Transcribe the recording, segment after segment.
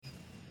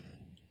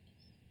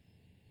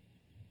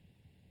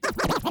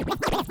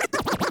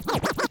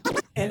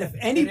And if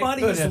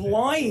anybody is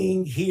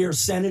lying here,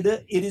 Senator,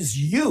 it is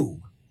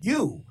you.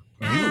 You.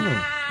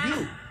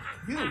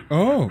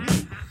 Oh.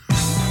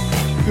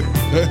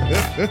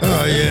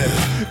 Oh, yeah.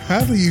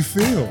 How do you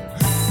feel?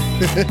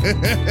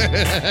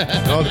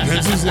 All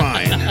depends who's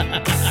lying.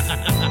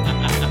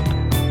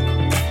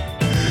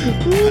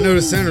 I know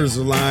the senators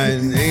are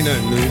lying. Ain't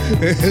nothing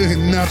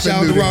new. Nothing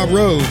Shout out new to Rob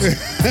Rhodes.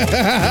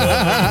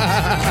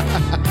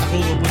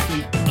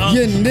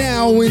 You're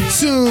now in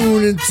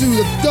tune into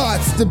the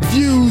thoughts, the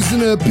views,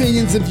 and the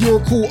opinions of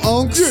your cool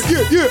unks.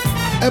 Yeah.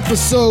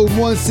 Episode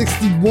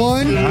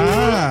 161.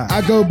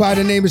 I go by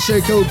the name of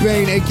Shay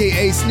Cobain,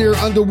 a.k.a. Sneer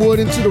Underwood,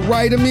 and to the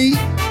right of me,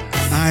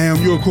 I am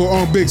your cool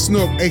on Big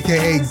Snook,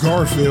 a.k.a.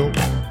 Garfield.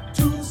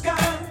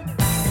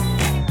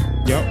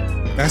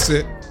 Yep, that's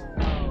it.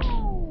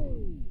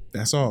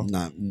 That's all.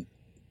 not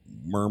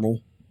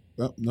Mermal,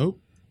 Oh,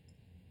 nope.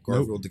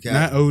 Garfield the cat,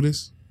 Not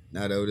Otis.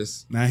 not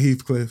Otis, Not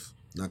Heathcliff.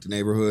 not the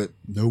neighborhood,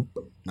 Nope.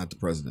 not the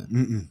president.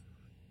 Mm-mm.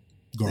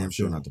 Damn Garfield.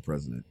 sure not the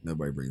president.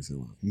 Nobody brings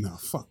him up. No,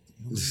 fuck.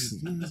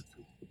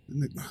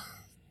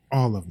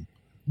 All of them.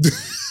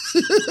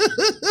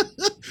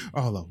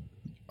 All of them.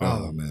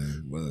 Oh,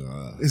 man.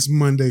 Well, It's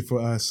Monday for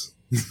us.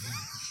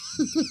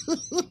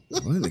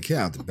 letting the cat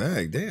out the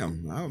bag.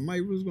 Damn. I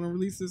might was going to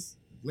release this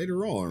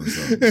later on or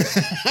something.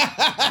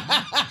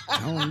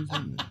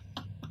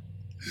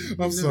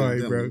 I'm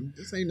sorry, bro.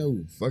 This ain't no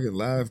fucking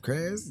live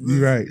cast.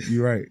 You're right.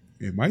 You're right.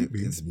 It might be.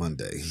 It's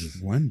Monday.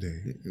 One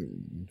day.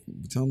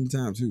 Tell them the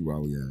time, too,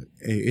 while we at it.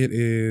 Hey, it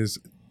is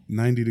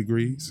 90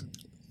 degrees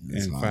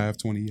It's and hot.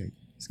 528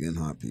 It's getting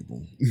hot,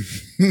 people.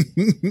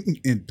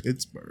 in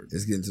Pittsburgh.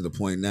 It's getting to the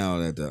point now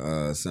that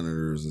the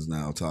senators is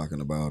now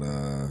talking about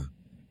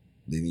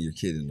leaving your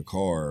kid in the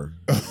car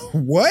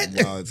What?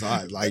 while it's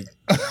hot. Like,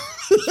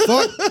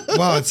 fuck,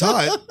 while it's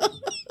hot.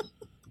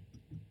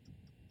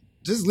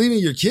 Just leaving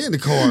your kid in the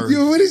car.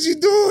 Yo, what is you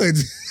doing?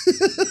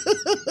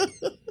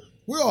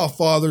 We're all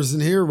fathers in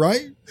here,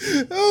 right?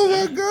 Oh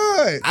my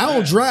God. I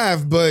don't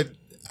drive, but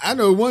I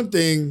know one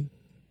thing.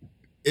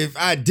 If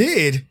I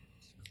did,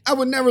 I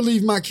would never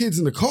leave my kids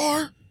in the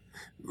car.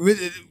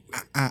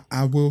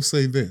 I will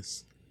say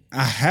this.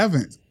 I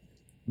haven't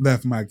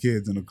left my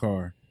kids in the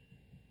car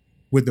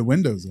with the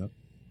windows up.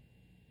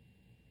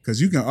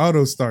 Because you can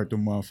auto start the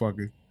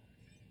motherfucker.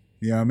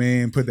 You know what I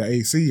mean? Put the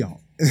AC on.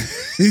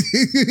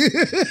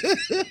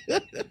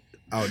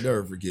 I'll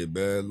never forget,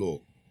 man.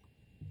 Look,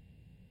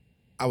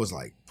 I was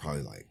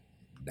probably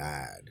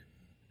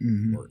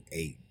 9 or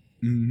 8.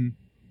 Mm-hmm.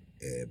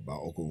 And my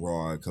Uncle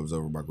Rod comes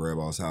over to my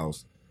grandma's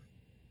house,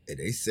 and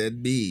they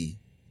send me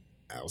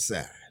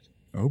outside.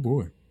 Oh,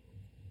 boy.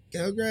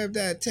 Go grab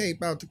that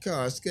tape out the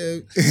car,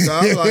 Scoot. So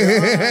I'm like, all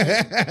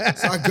right.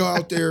 So I go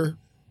out there.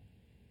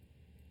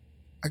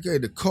 I go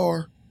in the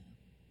car.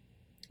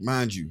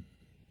 Mind you,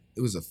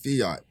 it was a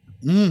Fiat.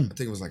 I think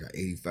it was like an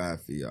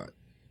 85 Fiat.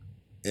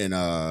 And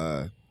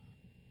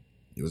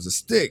it was a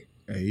stick.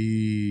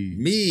 Hey.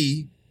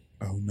 Me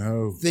Oh,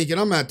 no. thinking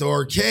I'm at the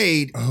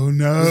arcade. Oh, It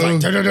no. was like,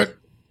 "Dun-dun-dun."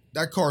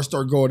 That car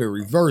started going in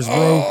reverse,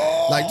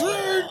 bro. Like,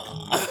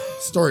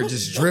 started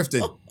just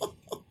drifting.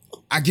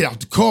 I get out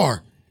the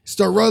car,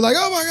 start running like,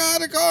 oh my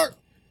God, the car.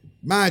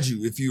 Mind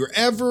you, if you're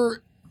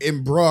ever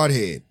in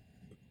Broadhead,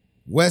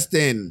 West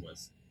End,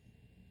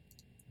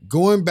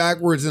 going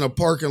backwards in a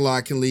parking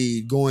lot can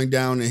lead going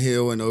down a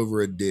hill and over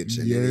a ditch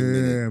in any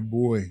minute. Yeah,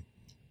 boy.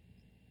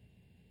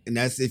 And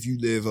that's if you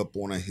live up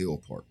on a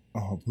hill part.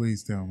 Oh,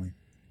 please tell me.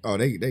 Oh,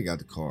 they got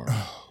the car.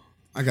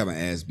 I got my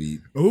ass beat.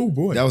 Oh,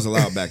 boy. That was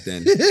allowed back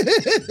then.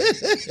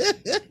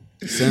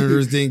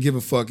 Senators didn't give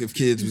a fuck if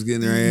kids was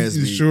getting their ass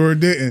You beat. sure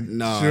didn't.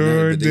 No,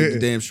 sure but they didn't.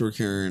 damn sure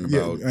caring Yeah,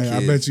 about and kids.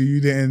 I bet you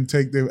didn't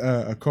take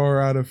a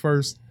car out of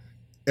first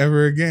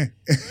ever again.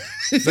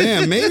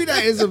 Fam, maybe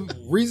that is a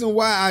reason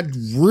why I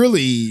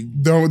really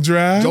Don't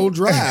drive. don't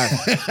drive.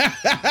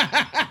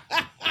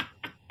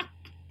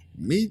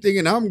 Me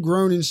thinking I'm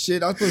grown and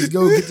shit. I'm supposed to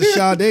go get the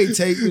Sade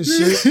tape and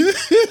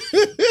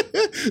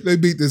shit. They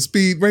beat the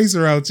speed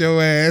racer out your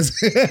ass.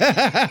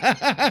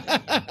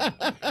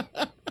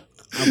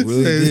 I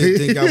really did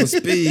think I was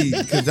speed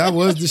because that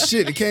was the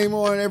shit. It came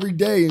on every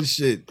day and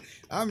shit.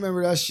 I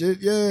remember that shit,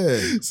 yeah.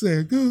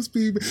 Saying, go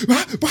speed.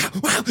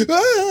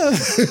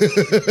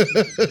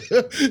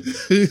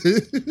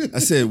 I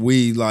said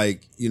we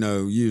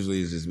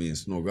usually it's just me and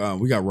Snork.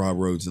 We got Rob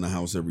Rhodes in the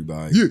house,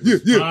 everybody. Yeah.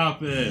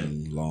 Stop it.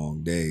 And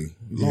long day.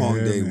 Yeah,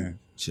 man.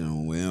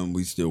 Chilling with him.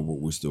 We're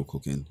still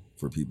cooking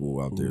for people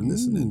out there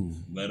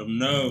listening. Let them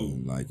know.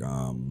 Like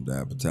the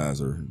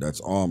appetizer. That's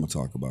all I'm gonna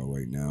talk about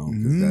right now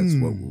because that's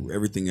what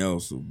everything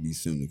else will be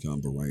soon to come.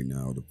 But right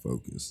now, the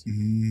focus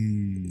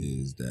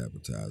is the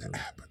appetizer.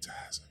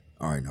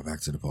 All right, now back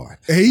to the part.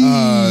 Hey.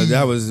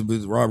 That was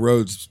Rob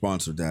Rhodes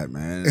sponsored that,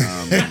 man.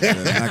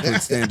 The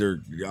Immaculate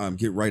Standard.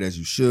 Get right as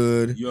you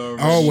should. You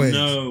already Always.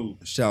 know.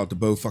 Shout out to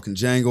Bo fucking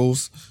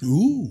Jangles.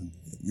 Ooh.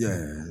 Yeah.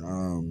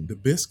 The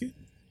biscuit?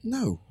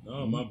 No.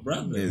 Oh, my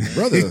brother. His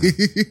brother.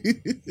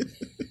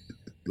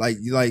 like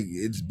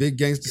it's Big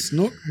Gangsta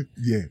Snook.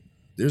 Yeah.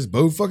 there's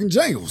both fucking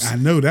jangles. I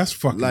know that's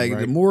fucking Like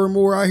right. the more and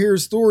more I hear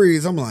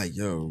stories, I'm like,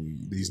 yo,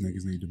 These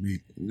niggas need to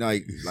meet.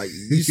 like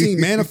you seen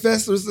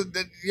Manifestors?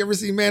 You ever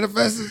seen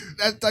Manifestors?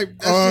 That type.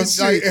 That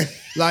shit, shit.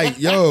 like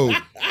yo,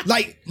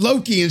 like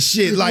Loki and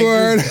shit. Like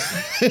Word.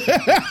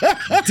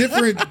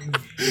 different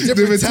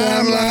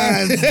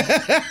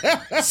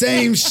timelines,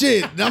 same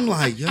shit. And I'm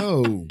like,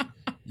 yo,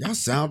 y'all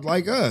sound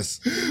like us.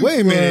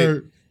 Wait a minute,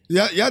 Word.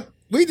 yeah,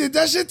 we did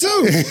that shit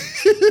too.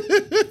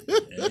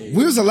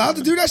 We was allowed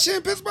to do that shit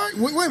in Pittsburgh.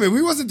 Wait a minute,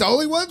 we wasn't the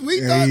only ones.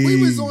 We thought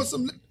we was on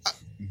some.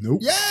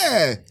 Nope.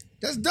 Yeah,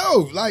 that's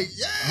dope. Like,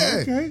 yeah.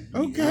 Okay.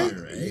 Okay.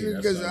 Hey, that's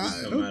Because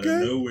why we come out okay.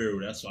 of nowhere.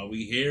 That's why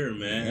we here,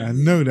 man. I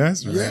know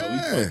that's right. That's why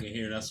Yeah. we fucking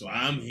here. That's why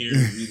I'm here.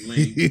 We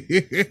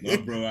link. My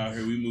bro out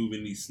here, we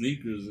moving these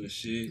sneakers and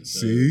shit.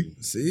 So.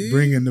 See,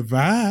 bringing the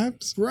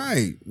vibes.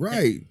 Right.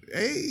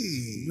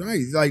 Hey.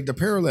 Right. Like the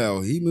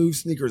parallel. He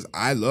moves sneakers.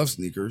 I love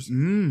sneakers,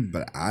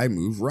 but I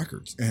move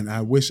records. And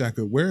I wish I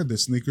could wear the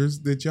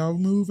sneakers that y'all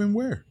move and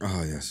wear.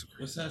 Oh, yes.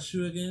 What's that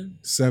shoe again?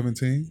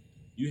 17.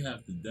 You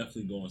have to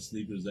definitely go on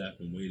Sneakers app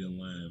and wait in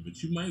line,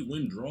 but you might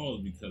win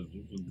draws because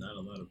there's not a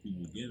lot of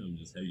people getting them.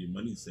 Just have your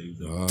money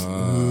saved up.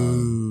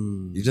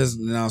 You just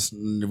now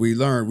we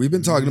learned. We've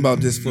been talking about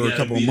this for You a gotta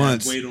couple be of that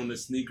months. Wait on the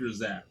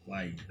Sneakers app,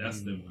 like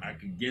that's the I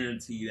can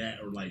guarantee that,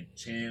 or like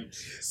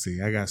Champs.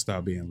 See, I gotta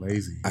stop being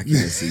lazy. I can't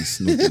see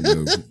Snoop and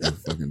no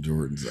fucking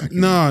Jordans. I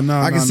can't. No.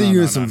 I can see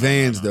you in some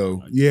Vans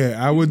though. Yeah,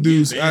 I would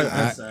do.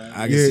 Yeah,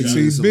 I can Yeah, see you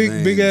see, in some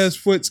big Vans. ass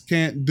foots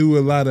can't do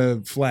a lot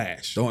of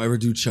flash. Don't ever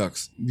do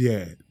Chucks.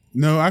 Yeah,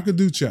 no, I could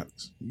do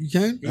Chucks. You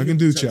can? I can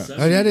do Chucks.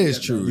 Oh, that is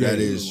true. Yeah, That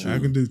is true. I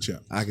can do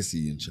Chucks. I can see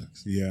you in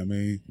Chucks. Yeah, I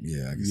mean,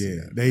 Yeah, I can see yeah,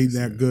 that. they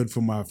not good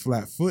for my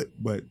flat foot,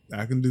 but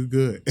I can do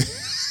good.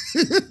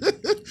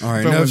 All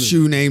right, But enough when-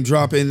 shoe name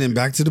dropping and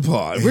back to the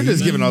pod. We're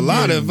just giving a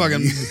lot of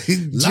fucking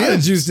lot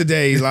of juice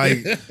today.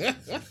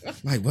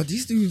 Like what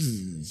these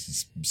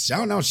dudes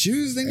shouting out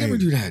shoes? They never Hey.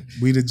 do that.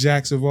 We the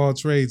jacks of all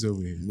trades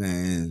over here.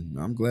 Man,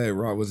 I'm glad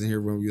Rob wasn't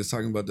here when we was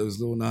talking about those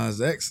little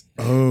Nas X.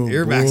 Oh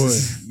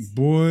Airmaxes.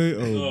 boy,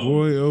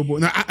 oh boy.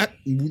 No, I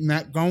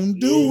not gonna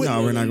do it.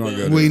 No, we're not gonna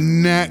go We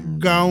there. not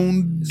gonna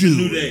New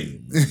do day.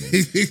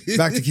 it.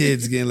 Back to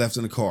kids getting left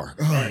in the car.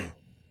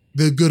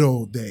 The good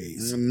old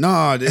days.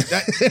 Nah,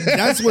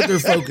 that's what they're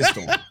focused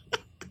on.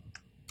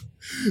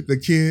 The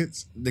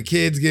kids. The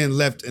kids getting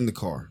left in the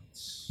car.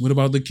 What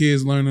about the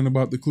kids learning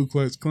about the Ku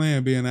Klux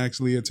Klan being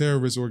actually a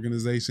terrorist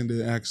organization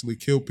to actually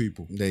kill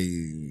people?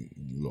 They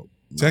look.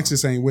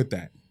 Texas ain't with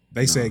that.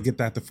 They said, get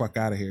that the fuck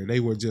out of here. They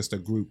were just a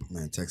group.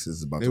 Man, Texas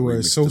is about They to were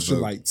remix the vote.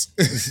 socialites.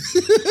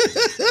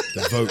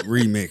 The vote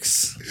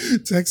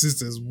remix.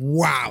 Texas is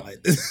wild.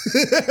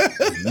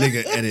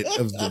 Nigga edit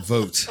of the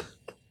vote.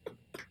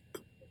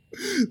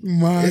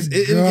 My God.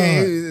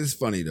 It's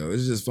funny though.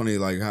 It's just funny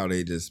like how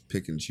they just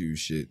pick and choose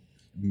shit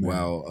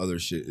while other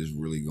shit is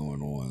really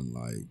going on.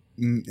 Like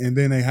And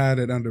then they hide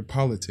it under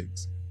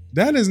politics.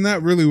 That is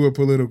not really what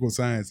political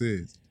science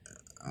is.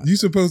 You're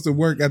supposed to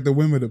work at the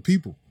whim of the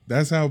people.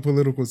 That's how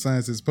political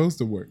science is supposed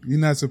to work. You're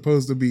not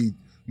supposed to be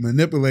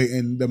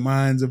manipulating the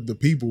minds of the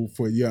people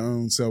for your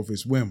own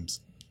selfish whims.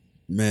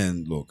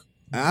 man, look,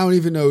 I don't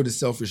even know what the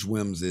selfish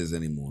whims is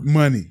anymore.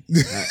 Money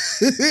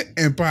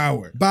and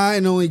power.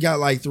 Biden only got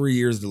like 3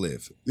 years to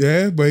live.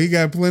 Yeah, but he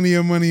got plenty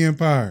of money and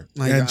power.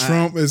 Like, and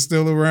Trump is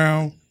still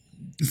around.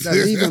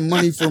 That's even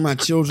money for my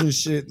children's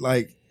shit.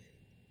 Like,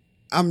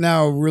 I'm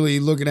now really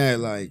looking at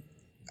like,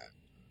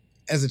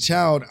 as a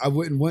child, I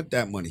wouldn't want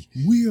that money.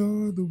 We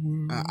are the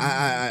world.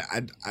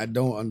 I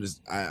don't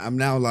understand. I'm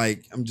now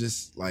like, I'm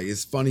just like,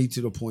 it's funny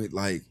to the point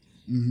like,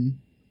 Mm-hmm.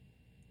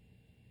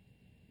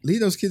 leave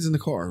those kids in the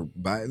car.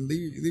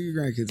 Leave your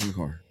grandkids in the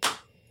car.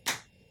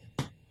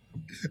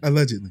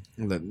 Allegedly.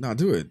 No,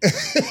 do it.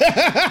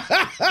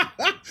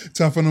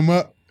 Toughen them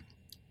up.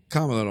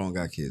 Kamala don't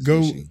got kids. Go.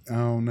 does she? I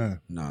don't know.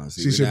 Nah,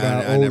 see, She should I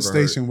buy an old never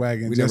station heard,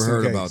 wagon. We just never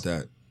in heard case. about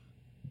that.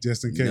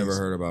 Just in We case. never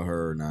heard about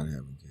her not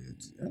having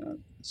kids.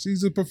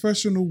 She's a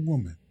professional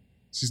woman.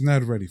 She's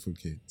not ready for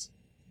kids.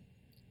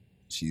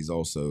 She's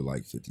also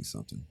like 50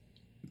 something.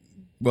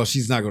 Well,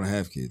 she's not going to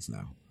have kids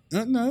now.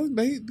 No,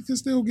 they can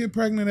still get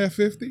pregnant at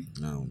 50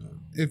 I don't know.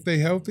 if they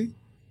healthy.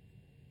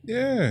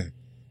 Yeah.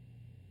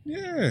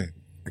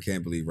 I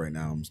can't believe right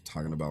now I'm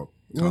talking about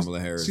Well, Kamala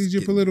Harris. She's your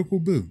getting- political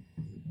boo.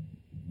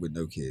 with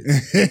no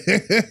kids.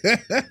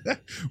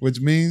 Which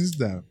means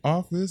the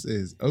office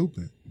is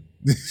open.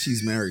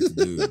 She's married to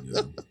dude.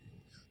 Yo.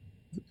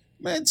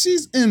 Man,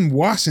 she's in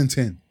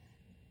Washington.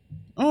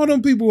 All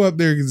them people up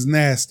there is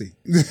nasty.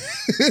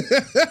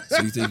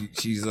 So you think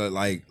she's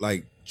like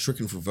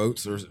tricking for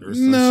votes or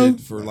some No, shit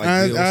for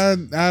like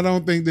bills? I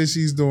don't think that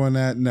she's doing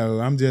that. No,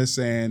 I'm just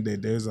saying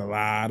that there's a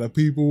lot of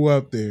people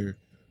up there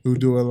who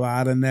do a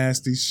lot of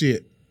nasty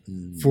shit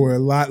for a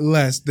lot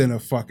less than a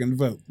fucking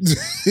vote.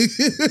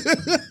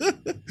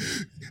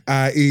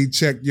 I.e.,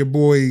 check your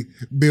boy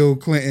Bill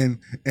Clinton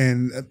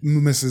and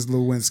Mrs.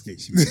 Lewinsky.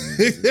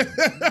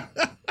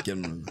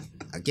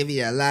 I'll give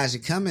you Elijah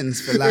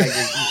Cummings for like.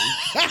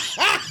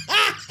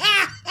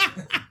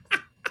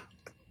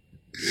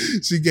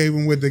 She gave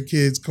him what the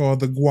kids call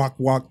the Guac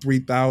Walk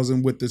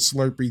 3000 with the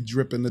Slurpee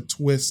dripping the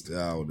twist,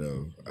 I don't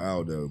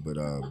know, but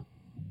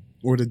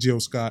or the Jill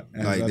Scott.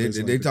 as like others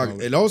they like to talk, call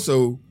it. and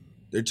also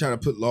they're trying to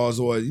put laws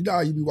on. You know how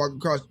you be walking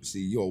across. See,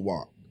 you'll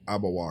walk.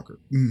 I'm a walker.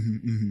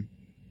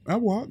 I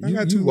walk. I You,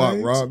 got you two walk,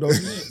 legs. Rob. Don't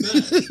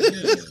you?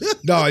 Yeah.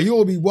 No,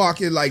 you'll be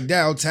walking like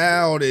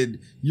downtown and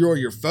you're on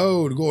your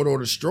phone going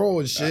on a stroll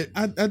and shit.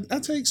 I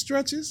take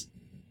stretches.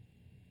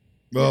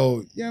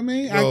 Bro, Yeah, I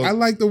mean, Bro. I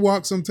like to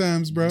walk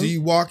sometimes, bro. do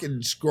you walk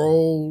and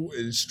scroll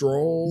and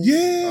stroll?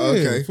 Yeah.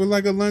 Okay. For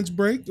like a lunch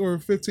break or a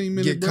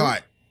 15-minute Get break.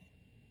 caught.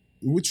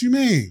 What you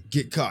mean?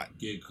 Get caught.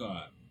 Get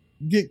caught.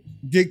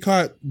 Get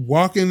caught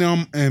walking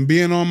on and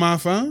being on my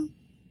phone?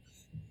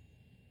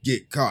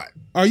 Get caught.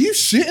 Are you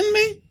shitting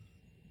me?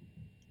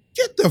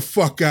 Get the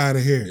fuck out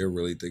of here. They're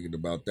really thinking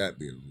about that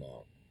being a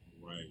law.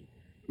 Right.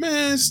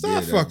 Man, stop Yeah,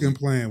 that- fucking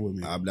playing with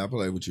me. I'm not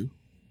playing with you.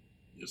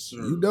 Yes, sir.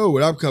 You know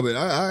what I'm coming.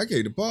 I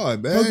came to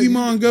pod, man.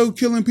 Pokemon Go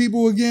killing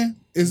people again?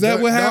 Is that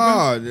what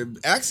happened? Nah, the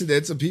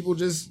accidents of people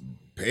just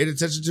paying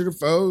attention to the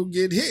phone,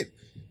 getting hit.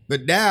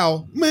 But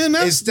now, Man,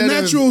 that's Instead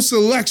of- natural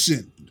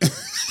selection.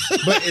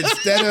 but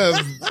instead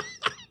of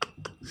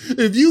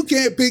If you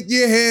can't pick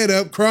your head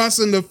up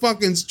crossing the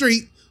fucking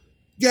street,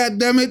 God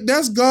damn it,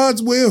 that's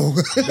God's will.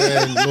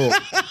 man,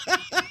 look,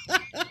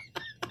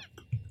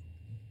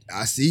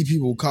 I see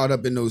people caught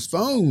up in those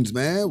phones,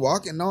 man,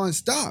 walking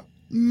nonstop.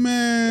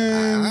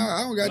 Man.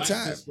 I don't got Black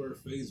time. Whisper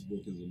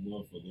Facebook is a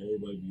motherfucker.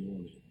 Everybody be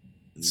on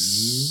it.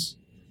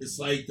 It's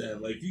like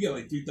that. Like you got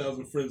like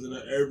 3,000 friends and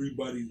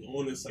everybody's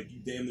on it. It's like you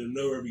damn near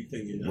know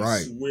everything. And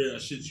Right. I swear, I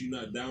shit you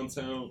not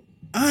downtown.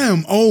 I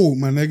am old,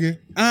 my nigga.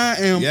 I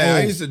am Yeah, I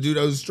old. used to do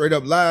those straight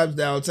up lives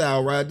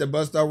downtown, right at the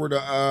bus stop where the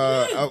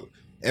out,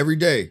 every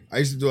day. I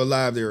used to do a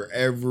live there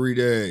every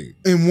day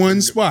In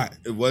one spot,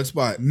 in one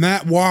spot.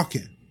 not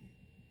walking.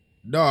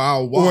 No,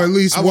 I'll walk. Or at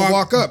least I will walk-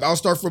 walk up. I'll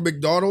start from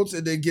McDonald's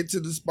and then get to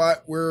the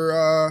spot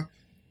where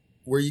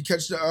you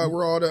catch the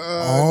where all the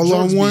All joints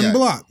on be one at.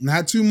 block.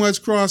 Not too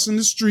much crossing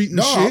the street and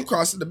No, I'm shit.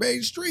 crossing the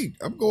main street.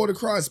 I'm going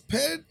across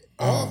Penn.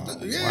 Off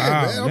the,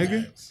 yeah, wow, man.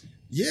 nigga.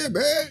 Yeah,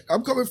 man.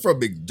 I'm coming from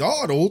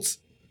McDonald's.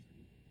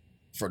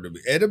 From the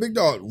end of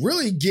McDonald's,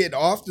 really getting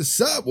off the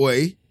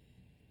subway,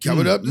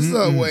 coming up the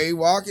subway,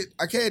 walking.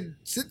 I can't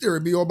sit there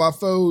and be on my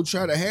phone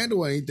trying to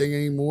handle anything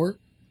anymore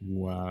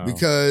Wow.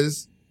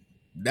 because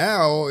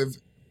now, if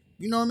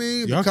you know what I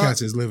mean, Y'all because-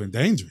 cats is living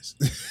dangerous.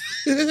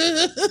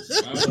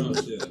 I don't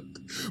know shit.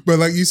 But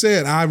like you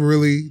said, I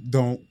really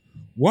don't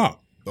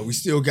walk. but we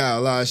still got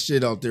a lot of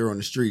shit out there on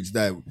the streets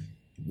that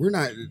we're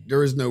not.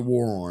 There is no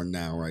war on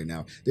now. Right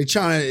now, they're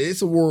trying to.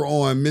 It's a war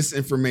on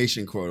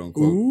misinformation, quote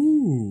unquote.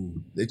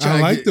 Ooh. They I trying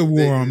to like get- the war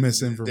they- on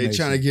misinformation. They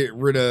trying to get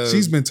rid of.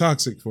 She's been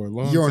toxic for a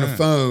long You're time. on the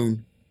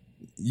phone.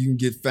 You can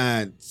get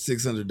fined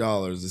 $600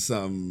 or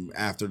something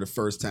after the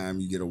first time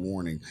you get a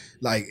warning.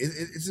 Like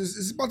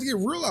it's about to get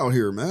real out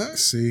here, man.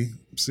 See?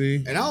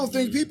 And I don't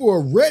think people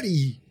are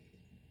ready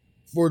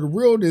for the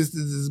realness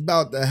that is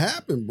about to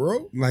happen,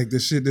 bro. Like the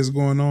shit that's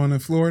going on in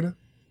Florida?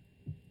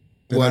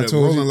 That What, I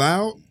told Rolling you?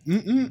 Loud?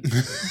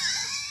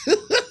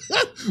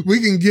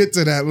 We can get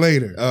to that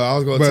later. I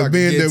was going to But talk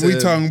being get that we to-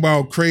 talking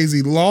about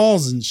crazy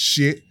laws and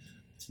shit,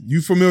 you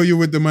familiar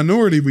with the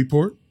Minority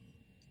Report?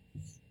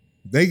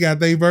 They got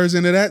their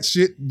version of that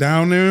shit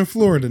down there in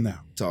Florida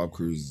now. Tom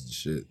Cruise is the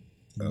shit.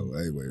 Oh,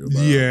 anyway.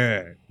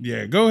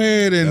 Yeah. Go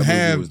ahead and That movie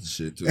have. was the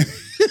shit too.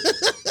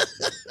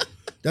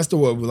 That's the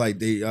one where like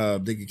they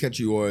could catch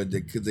you or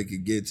because they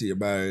could get to your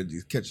mind,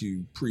 catch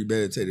you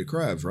premeditated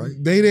crimes, right?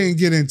 They didn't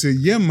get into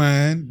your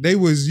mind. They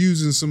was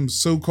using some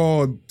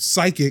so-called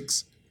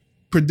psychics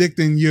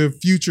predicting your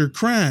future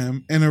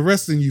crime and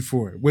arresting you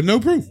for it with no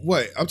proof.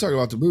 What? I'm talking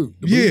about the movie.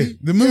 Yeah,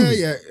 the movie.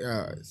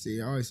 Yeah. See,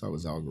 I always thought it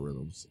was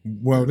algorithms.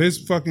 Well, this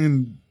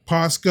fucking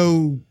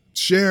Pasco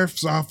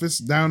sheriff's office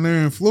down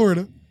there in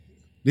Florida,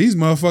 these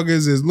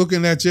motherfuckers is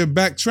looking at your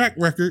back track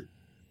record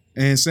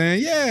and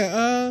saying,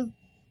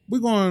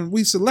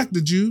 we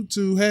selected you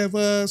to have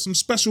some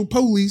special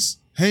police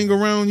hang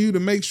around you to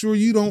make sure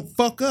you don't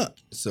fuck up.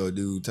 So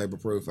do type of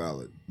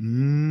profiling,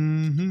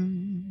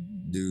 Mm-hmm.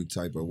 do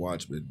type of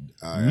watchman.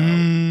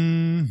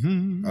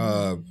 Mm-hmm.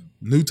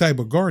 New type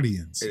of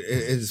guardians. It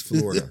is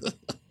Florida.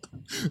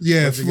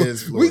 Yeah, Once again,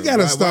 it's we Florida.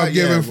 gotta Why- stop why-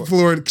 giving yeah,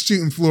 Florida,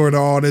 shooting Florida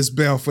all this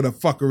bail for the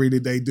fuckery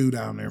that they do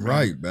down there, man.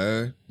 Right,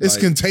 man. It's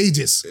Like,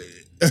 contagious,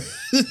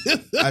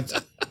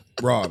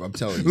 Rob, I'm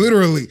telling you.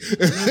 literally.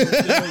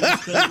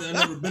 I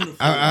never been to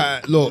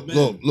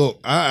Florida. Look.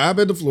 I've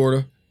been to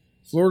Florida.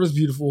 Florida's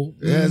beautiful.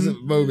 It has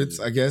Mm-hmm. moments,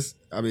 I guess.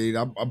 I mean,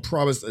 I'm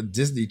promised a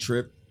Disney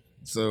trip,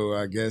 so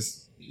I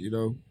guess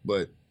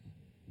But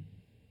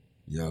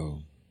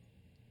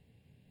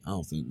I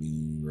don't think me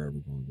and you are ever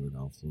gonna go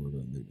down Florida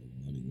and make no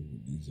money with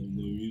music. Some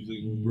new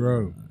music.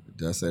 Bro.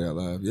 Did I say that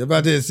loud? Yeah, if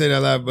I did say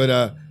that loud,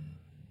 but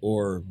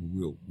or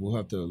we'll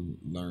have to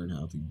learn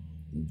how to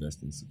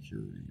invest in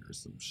security or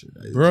some shit.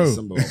 It's Bro. just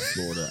something about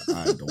Florida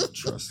I don't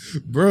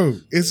trust. Bro,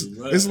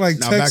 it's like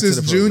Now, back to Texas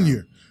the program.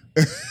 Junior.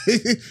 No,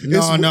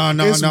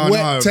 It's wet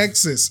no.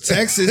 Texas.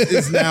 Texas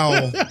is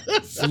now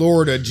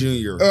Florida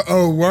Junior.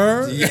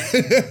 Word? Yeah.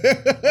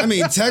 I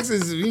mean,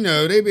 Texas,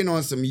 they've been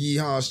on some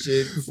yeehaw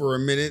shit for a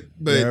minute,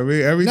 but Yeah,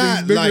 everything's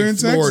not bigger like in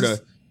Florida.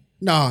 Texas.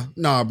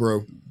 Nah,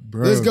 bro.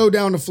 Bro. Let's go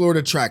down the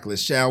Florida track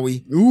list, shall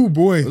we? Ooh,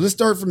 boy. Let's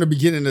start from the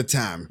beginning of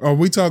time. Are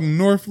we talking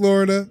North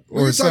Florida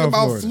or We're South talking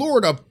about Florida?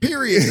 Florida,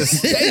 period. The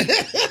state.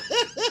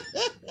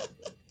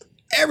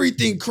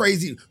 Everything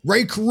crazy.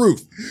 Ray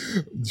Caruth,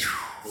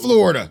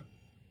 Florida.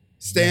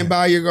 Stand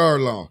by your guard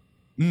law.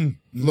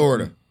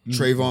 Florida.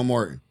 Trayvon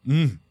Martin.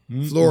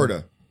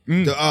 Florida.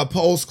 The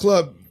Pulse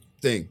Club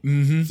thing.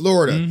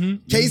 Florida.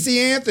 Casey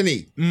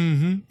Anthony.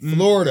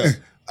 Florida.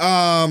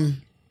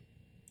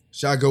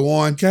 Shall I go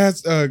on?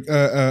 Cats,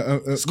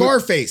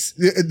 Scarface.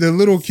 the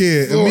little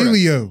kid, Florida.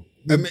 Emilio.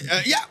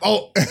 Yeah.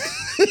 Oh.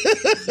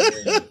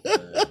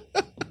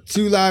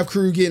 2 Live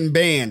Crew getting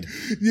banned.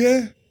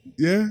 Yeah.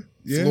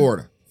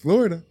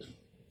 Florida.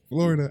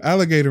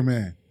 Alligator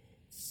Man.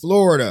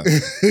 Florida.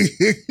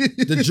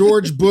 The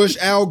George Bush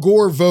Al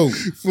Gore vote.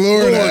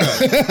 Florida.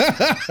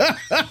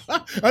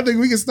 I think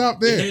we can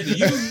stop there. They had to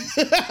use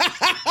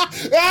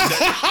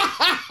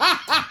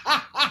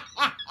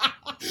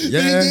They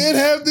did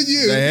have the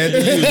youth. They had to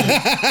use.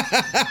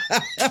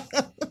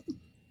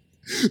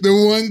 The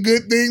one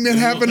good thing that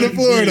happened to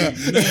Florida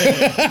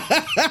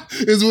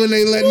is when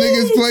they let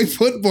niggas play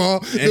football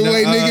the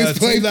way niggas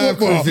play 2 Live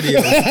Crew football.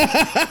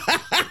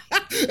 videos.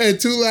 And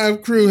 2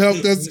 Live Crew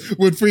helped us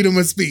with freedom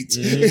of speech.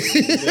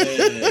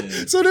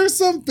 So there's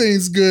some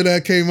things good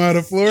that came out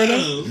of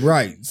Florida.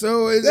 Right.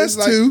 So it's That's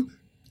like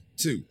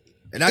two.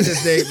 And I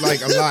just named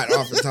like a lot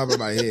off the top of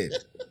my head.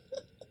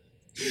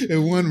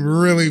 And one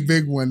really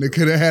big one that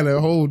could have had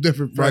a whole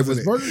different Right.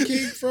 Was president. Burger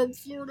King from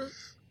Florida?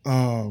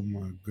 Oh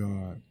my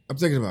God. I'm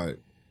thinking about it.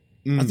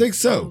 I think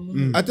so.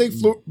 I think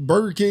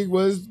Burger King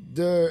was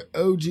the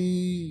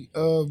OG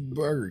of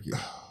Burger King.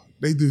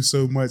 They do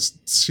so much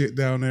shit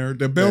down there.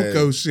 The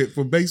Belco shit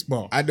for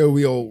baseball. I know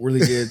we all really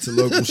get into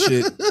local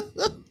shit,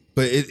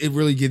 but it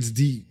really gets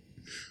deep.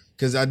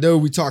 Because I know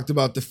we talked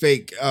about the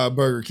fake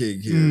Burger King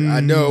here. I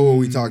know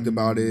we talked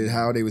about it,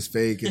 how they was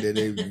fake, and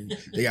then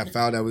they got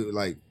found out.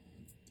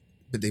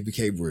 But they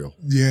became real.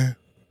 Yeah.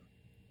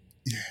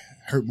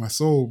 Hurt my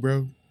soul,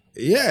 bro.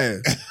 Yeah.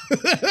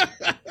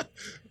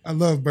 I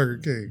love Burger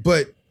King.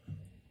 But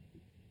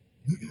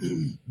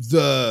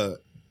the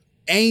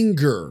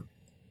anger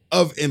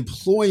of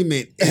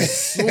employment is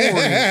soaring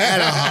at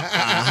a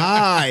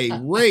high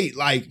rate.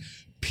 Like,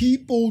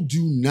 people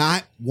do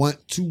not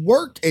want to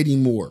work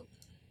anymore.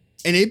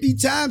 And it be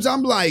times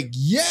I'm like,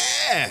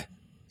 yeah.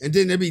 And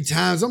then there be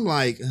times I'm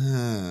like,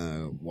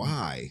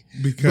 why?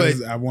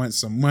 Because I want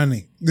some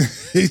money.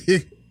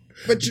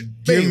 But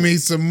Give me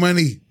some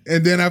money.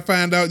 And then I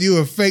find out you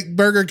a fake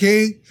Burger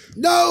King.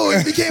 No,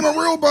 it became a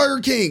real Burger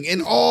King.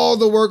 And all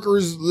the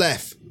workers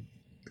left.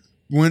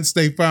 Once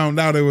they found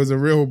out it was a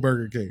real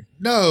Burger King.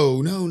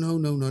 No.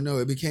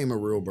 It became a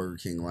real Burger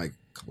King like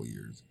a couple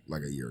years,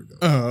 like a year ago.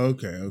 Oh,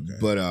 okay.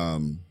 But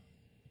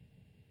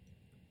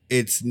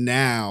it's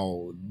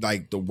now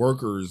like the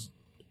workers,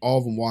 all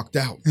of them walked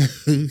out.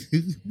 And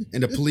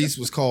the police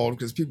was called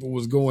because people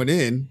was going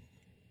in.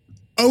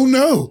 Oh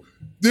no.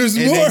 There's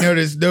And more. they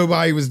noticed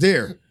nobody was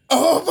there.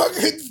 Oh my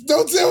God.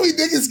 Don't tell me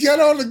niggas got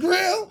on the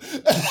grill.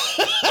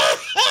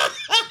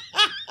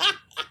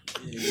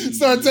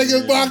 Start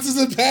taking boxes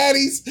of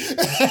patties.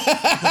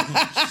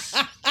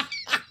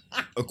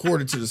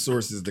 According to the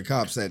sources, the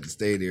cops had to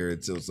stay there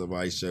until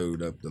somebody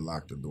showed up to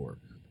lock the door.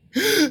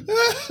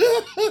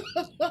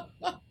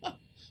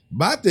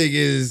 My thing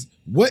is,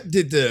 what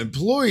did the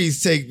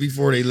employees take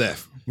before they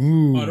left?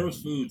 Ooh. Oh, there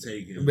was food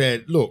taken.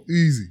 Man, look,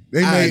 Easy.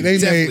 I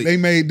They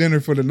made dinner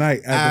for the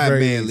night. I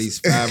made at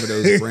least 5 of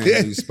those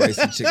brand new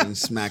spicy chicken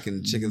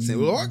smacking chicken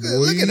sandwiches.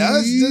 Look at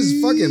us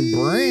just fucking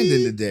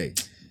branding today.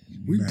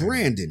 We Man.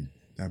 branding.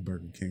 That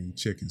Burger King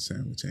chicken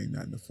sandwich ain't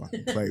nothing to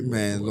fucking play with.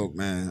 Man, bro. look,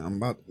 man, I'm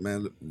about,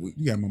 man, look,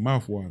 You got my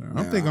mouth watering.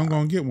 I Yeah, think I'm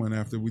gonna get one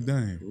after we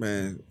done here.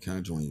 man, can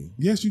I join you?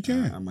 Yes, you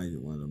can. I might get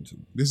one of them too.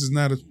 This is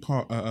not a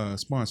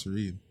sponsor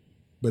either.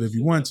 But if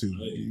you want to,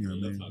 you know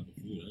what I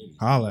mean?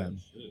 Holla at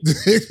me.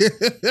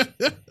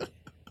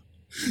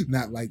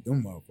 Not like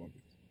them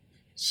motherfuckers.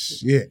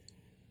 Shit.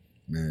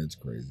 Man, it's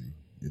crazy.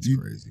 It's You-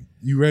 crazy.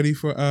 You ready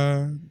for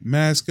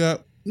mask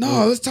up?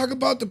 No, let's talk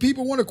about the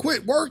people want to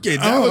quit working.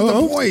 That was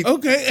the point.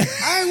 Okay.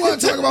 I ain't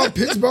want to talk about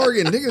Pittsburgh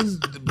and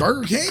niggas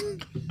Burger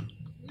King.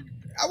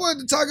 I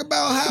wanted to talk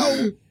about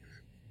how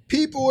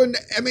people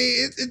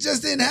it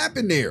just didn't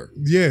happen there.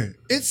 Yeah.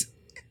 It's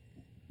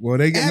Well,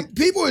 they get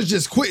people is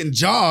just quitting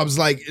jobs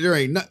like there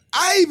ain't nothing.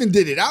 I even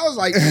did it. I was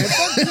like, man,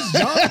 fuck this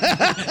job.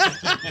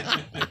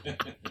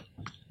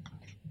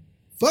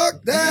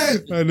 Fuck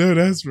that. I know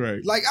that's right.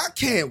 Like, I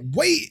can't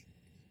wait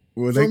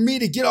Well, for me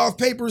to get off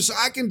paper so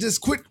I can just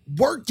quit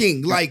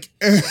working. Like,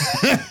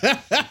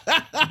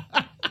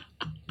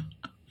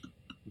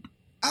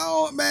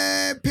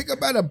 pick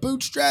up out of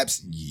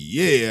bootstraps.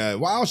 Yeah.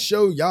 Well, I'll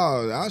show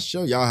y'all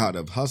how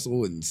to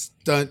hustle and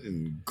stunt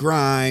and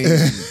grind.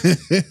 As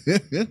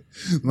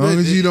long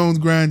as you don't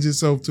grind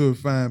yourself to a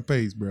fine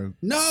pace, bro.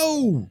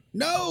 No,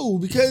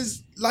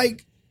 because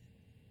like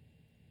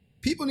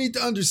People need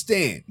to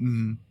understand.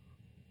 Mm-hmm.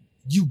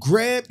 You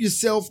grab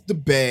yourself the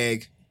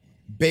bag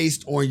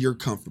based on your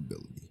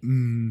comfortability.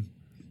 Mm-hmm.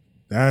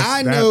 That's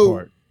I that know.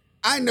 part.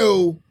 I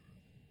know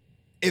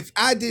if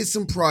I did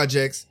some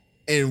projects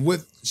and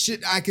with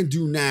shit I can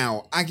do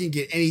now, I can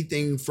get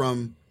anything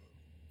from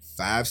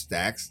 5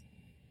 stacks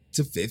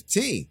to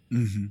 15.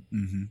 Mm-hmm.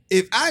 Mm-hmm.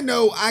 If I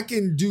know I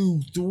can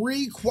do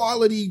 3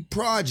 quality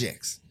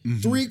projects,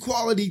 Mm-hmm. 3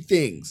 quality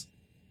things,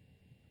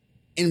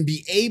 and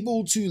be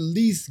able to at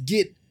least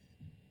get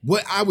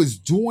what I was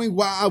doing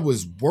while I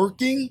was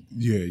working,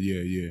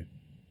 Yeah.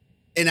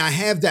 and I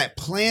have that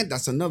plan,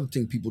 that's another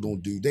thing people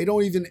don't do. They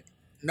don't even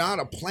know how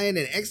to plan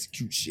and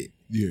execute shit.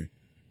 Yeah.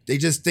 They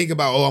just think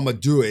about, oh, I'm going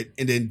to do it,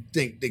 and then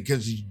think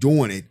because you're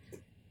doing it,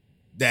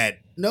 that,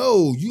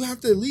 no, you have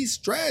to at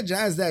least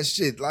strategize that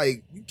shit.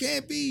 Like, you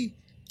can't be...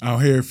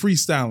 Out here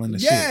freestyling the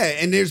shit. Yeah,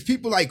 and there's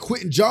people like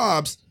quitting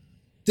jobs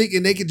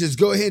thinking they can just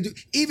go ahead and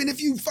do... Even if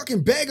you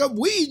fucking bag up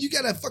weed, you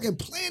got to fucking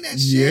plan that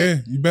shit. Yeah,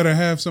 you better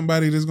have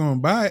somebody that's going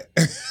to buy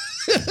it.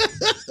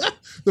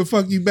 The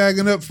fuck you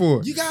bagging up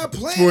for? You got to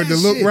plan For it to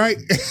that look shit. right?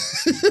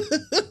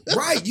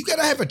 Right. You got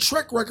to have a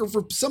track record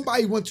for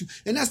somebody who wants to...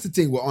 And that's the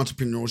thing with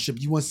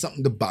entrepreneurship. You want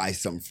something to buy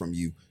something from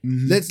you.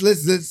 Mhm.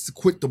 Let's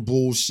quit the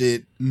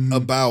bullshit Mhm.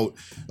 about,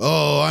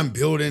 oh, I'm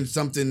building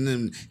something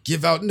and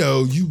give out.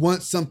 No, you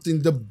want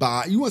something to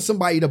buy. You want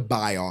somebody to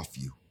buy off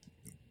you.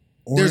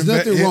 Or There's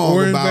nothing wrong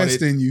or about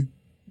invest it. in you.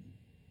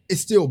 It's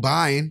still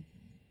buying.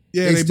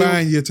 Yeah, They they still-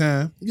 buying your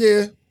time.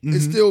 Yeah,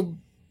 it's Mhm. still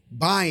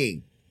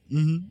buying.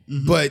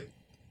 Mm-hmm. But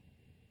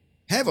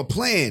have a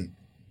plan.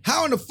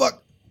 How in the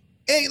fuck?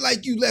 Ain't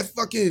like you left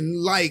fucking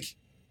like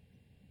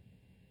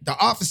the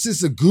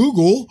offices of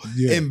Google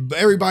Yeah. and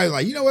everybody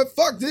like, you know what?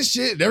 Fuck this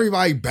shit. And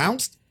everybody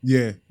bounced.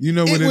 Yeah, you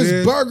know what It it was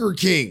is? Burger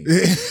King.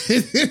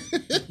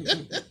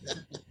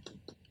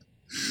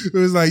 It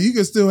was like, you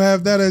can still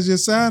have that as your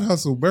side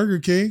hustle, Burger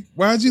King.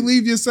 Why'd you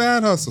leave your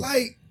side hustle?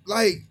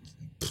 like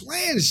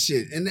plan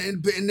shit. And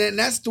then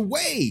that's the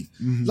wave.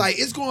 Mhm. Like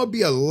it's gonna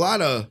be a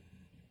lot of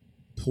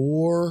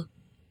poor,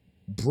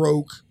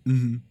 broke,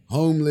 Mhm.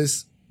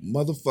 homeless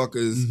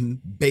motherfuckers Mhm.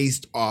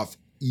 based off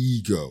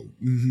ego.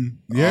 Mhm.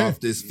 Yeah. Off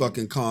this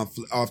fucking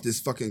conflict, off this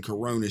fucking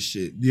corona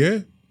shit. Yeah.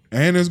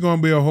 And there's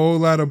gonna be a whole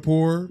lot of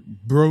poor,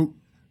 broke,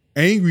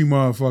 angry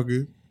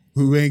motherfuckers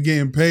who ain't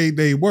getting paid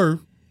they worth,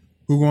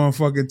 who gonna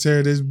fucking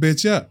tear this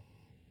bitch up.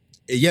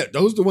 And yeah,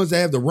 those are the ones that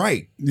have the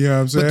right. You know what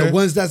I'm But saying? the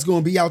ones that's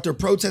going to be out there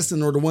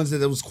protesting are the ones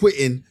that was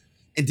quitting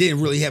and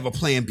didn't really have a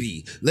plan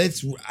B. Let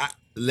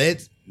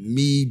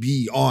me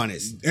be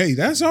honest. Hey,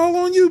 that's all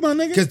on you, my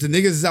nigga. Because the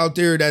niggas is out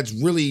there that's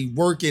really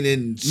working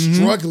and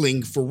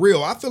struggling for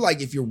real. I feel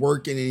like if you're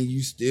working and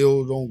you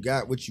still don't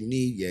got what you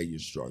need, yeah, you're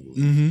struggling.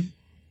 Mm-hmm.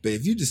 But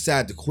if you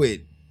decide to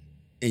quit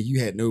and you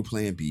had no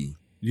plan B,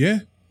 Yeah.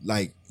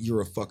 like you're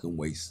a fucking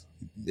waste.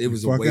 It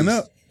was a Fucking waste.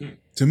 up.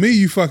 To me,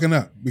 you fucking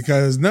up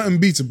because nothing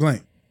beats a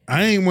blank.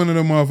 I ain't one of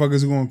them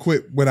motherfuckers who gonna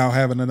quit without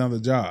having another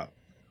job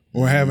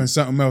or having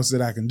something else that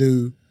I can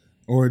do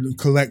or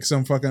collect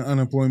some fucking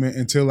unemployment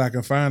until I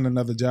can find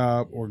another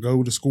job or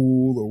go to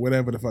school or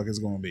whatever the fuck it's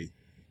gonna be.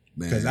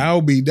 Because Man. I'll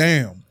be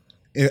damned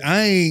if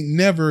I ain't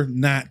never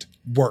not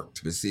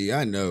worked. But see,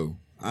 I knew,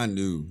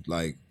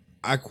 like,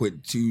 I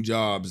quit 2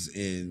 jobs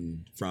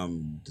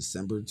from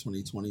December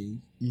 2020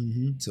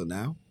 Mm-hmm. till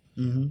now.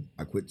 Mm-hmm.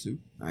 I quit 2.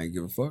 I ain't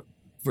give a fuck.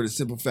 For the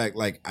simple fact,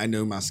 like, I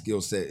know my skill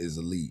set is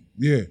elite.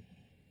 Yeah.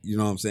 You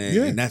know what I'm saying?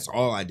 Yeah. And that's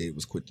all I did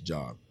was quit the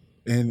job.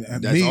 And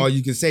That's me, all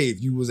you can say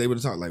if you was able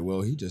to talk. Like,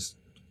 well, he just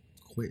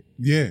quit.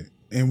 yeah.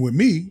 And with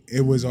me,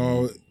 it was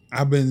all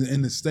I've been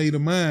in the state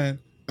of mind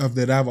of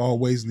that I've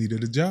always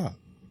needed a job.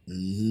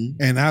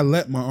 Mm-hmm. And I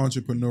let my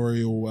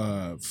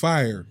entrepreneurial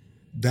fire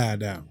die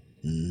down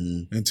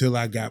Mm-hmm. until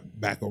I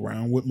got back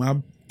around with my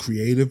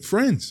creative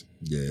friends.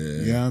 Yeah.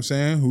 You know what I'm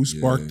saying? Who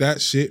sparked Yeah.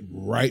 that shit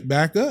right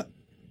back up.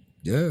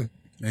 Yeah.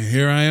 And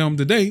here I am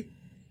today,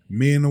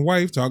 me and the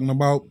wife talking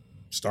about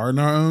starting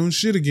our own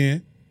shit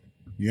again.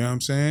 You know what I'm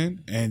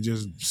saying? And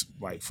just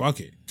like, fuck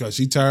it. Because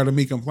she tired of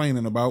me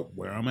complaining about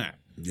where I'm at.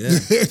 Yeah.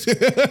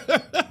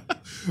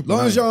 As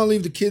long as y'all don't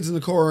leave the kids in the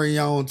car and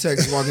y'all on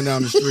text walking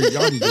down the street,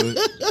 y'all be good.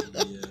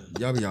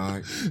 Y'all be all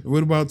right.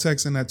 What about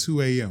texting at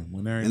 2 a.m.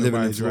 when there ain't And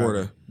living in nobody driving?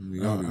 Florida.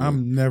 Y'all be good.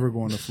 I'm never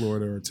going to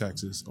Florida or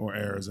Texas or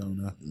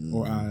Arizona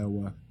or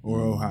Iowa or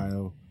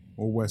Ohio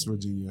or West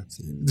Virginia.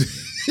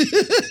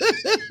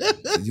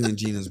 You and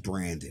Gina's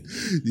Brandon.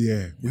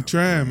 Yeah, we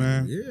trying,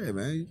 man. Yeah,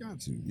 man, you got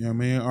to. You know what I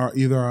mean? Or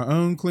either our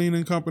own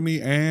cleaning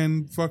company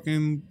and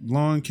fucking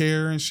lawn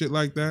care and shit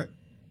like that.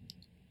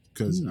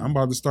 Because I'm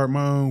about to start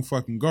my own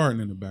fucking garden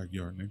in the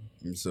backyard, nigga.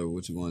 And so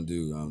what you want to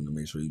do to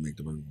make sure you make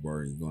the perfect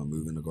garden? You going to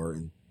move in the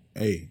garden?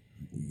 Hey,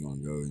 You going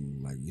to go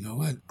and like, you know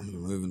what? I'm going to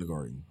move in the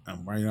garden.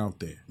 I'm right out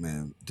there.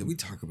 Man, did we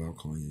talk about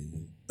Kanye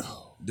yet?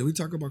 Did we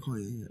talk about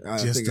Kanye yet? I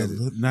Just think I a did.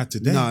 little, not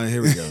today. No,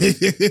 here we go.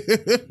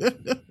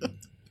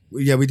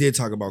 Yeah, we did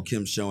talk about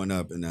Kim showing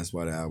up, and that's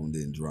why the album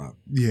didn't drop.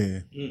 Yeah,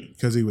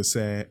 because he was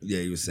sad. Yeah,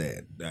 he was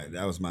sad.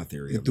 That was my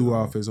theory. He of it threw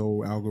all. off his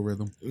old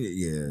algorithm.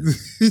 Yeah.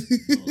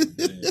 Oh,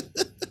 man.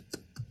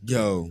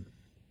 Yo,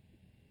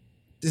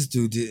 This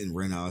dude didn't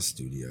rent out a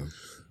studio.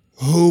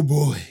 Oh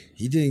boy.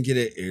 He didn't get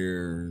an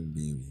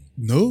Airbnb.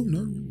 No.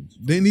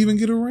 Didn't even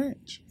get a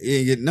ranch.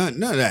 He didn't get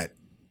none of that.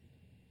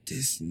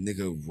 This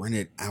nigga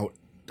rented out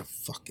the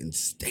fucking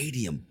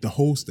stadium. The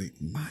whole state.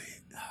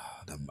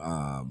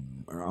 Our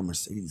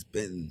Mercedes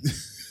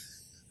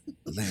Benz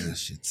Atlanta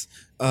shits.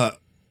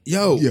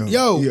 Yo.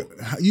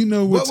 You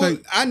know what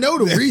type? I know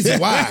the reason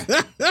why.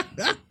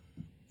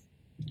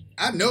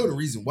 I know the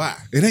reason why.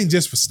 It ain't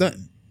just for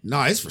stunting. No,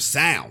 it's for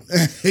sound.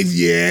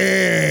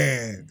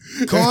 Yeah.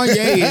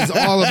 Kanye is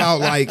all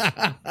about like,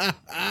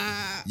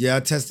 yeah,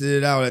 I tested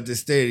it out at the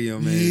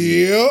stadium, man.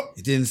 Yep.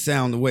 It didn't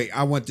sound the way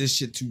I want this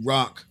shit to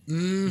rock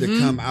to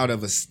come out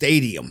of a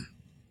stadium.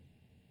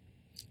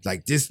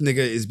 Like this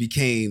nigga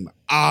became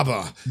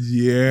ABBA.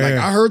 Yeah. Like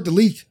I heard the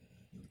leak.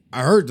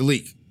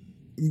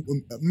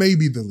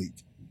 Maybe the leak.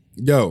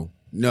 Yo,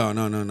 no.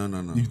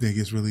 You think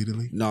it's really the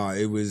leak? No,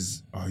 it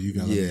was. Oh, you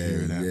gotta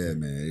hear it out. Yeah,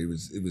 man. It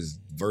was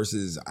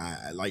versus.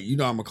 I like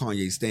I'm a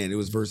Kanye stan. It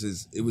was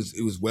versus. It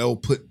was well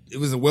put. It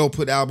was a well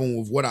put album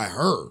of what I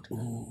heard.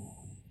 Ooh.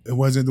 It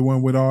wasn't the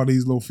one with all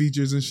these little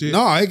features and shit.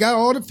 No, it got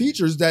all the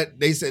features that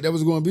they said that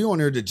was going to be on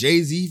there. The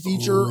Jay-Z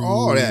feature,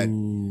 all that.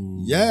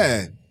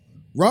 Yeah,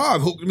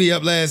 Rob hooked me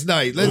up last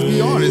night. Let's be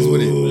honest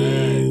with it.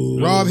 Man,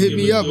 Rob hit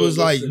me up. It was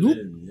like, Whoop.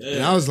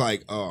 and I was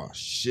like, oh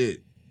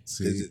shit.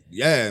 See,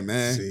 Yeah,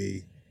 man.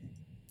 see,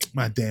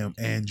 my damn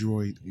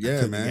Android.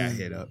 Yeah, man. Got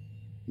hit up.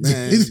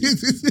 Man.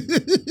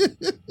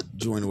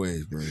 Join the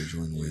waves, bro.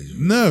 Join the waves.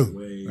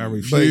 No, I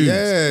refuse. But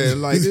yeah,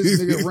 like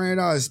this nigga ran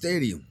out of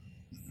stadium.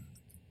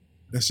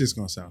 That's just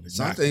gonna sound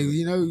So I exactly. think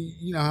you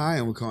know how I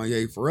am with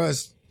Kanye. For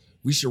us,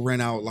 we should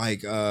rent out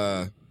like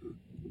the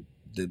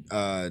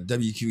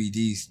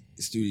WQED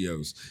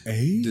studios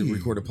Hey, to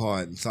record a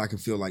pod, so I can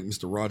feel like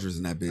Mr. Rogers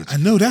in that bitch. I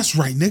know that's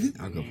right, nigga.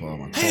 I'll go pull out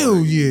my car. Hell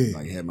yeah.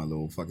 Like had my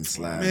little fucking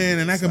slide. Man,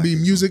 and I can be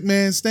Music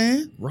Man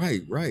Stan,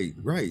 Right.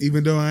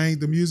 even though I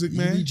ain't the Music You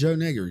be Man. Joe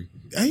Negri.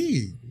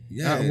 Hey,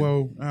 Yeah.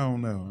 well, I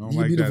don't know. I don't You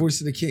like be that. the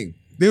voice of the king.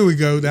 There we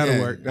go. That'll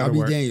Yeah, work. I'll That'll be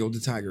work. Daniel the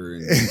Tiger.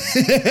 And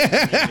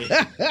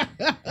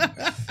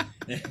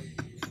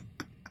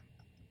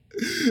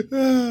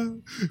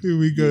Here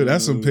we go.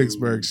 That's some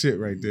Pittsburgh shit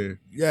right there.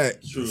 yeah.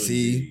 True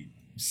See.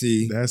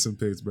 That's some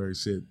Pittsburgh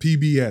shit.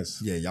 PBS.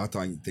 Yeah, y'all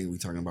think we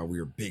talking about we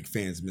were big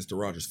fans of Mr.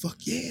 Rogers. Fuck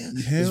yeah.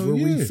 That's Hell where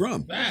we yeah.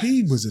 from.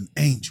 He was an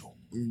angel.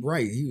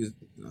 Right. He was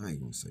I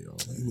ain't gonna say all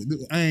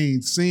that. I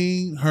ain't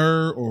seen,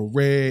 heard, or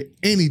read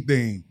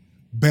anything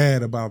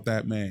bad about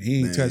that man. He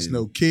ain't Man. touched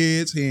no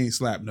kids. He ain't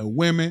slapped no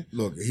women.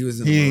 Look, he was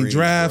in the He ain't Marines,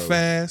 drive bro.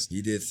 fast.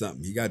 He did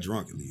something. He got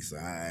drunk at least.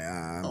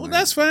 Oh,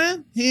 that's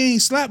fine. He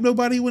ain't slapped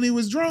nobody when he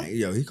was drunk.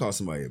 Yo, he called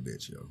somebody a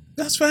bitch, yo.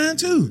 That's fine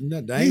too.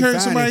 That He ain't hurt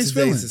fine somebody's in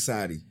today's feelings.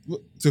 society.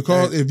 To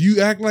call if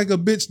you act like a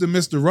bitch to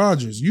Mr.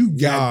 Rogers, you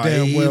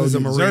goddamn he well was a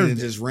Marine deserved and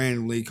it. just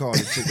randomly called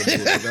a chick a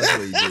bitch. That's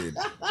what he did.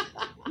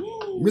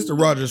 Mr.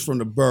 Rogers from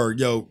the Berg,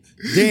 yo.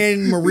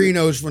 Dan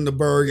Marino's from the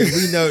Berg, and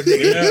we know.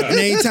 And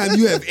anytime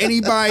you have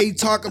anybody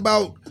talk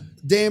about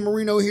Dan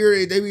Marino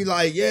here, they be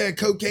like, "Yeah,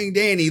 Cocaine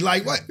Danny."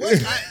 Like what?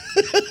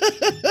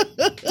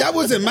 That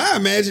wasn't my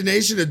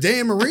imagination of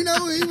Dan Marino.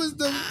 He was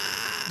the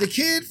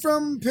kid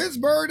from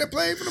Pittsburgh that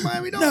played for the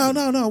Miami Dolphins.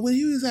 No. When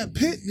he was at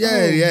Pitt,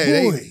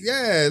 Yeah, boy.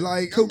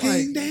 like Cocaine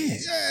I'm like, Dan.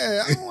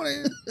 Yeah, I want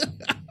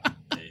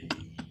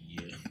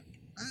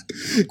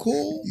it.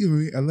 Cool. You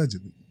mean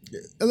allegedly.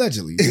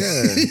 Allegedly,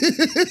 yeah.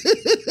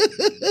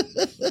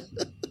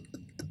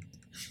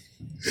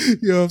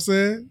 You know what I'm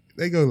saying?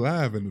 They go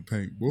live in the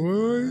paint,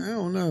 boy. I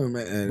don't know,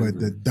 man. But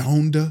the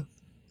Donda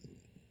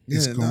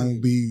is Yeah, gonna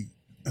be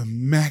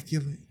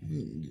immaculate.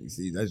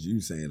 See, that's you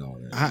saying all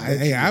that.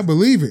 I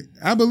believe it.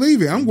 I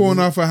believe it. I'm going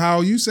off of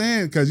how you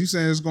saying, because you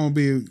saying it's gonna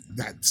be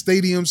that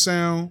stadium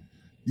sound.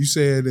 You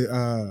said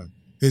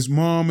his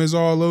mom is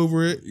all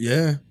over it.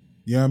 Yeah.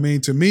 You know what I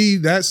mean? To me,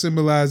 that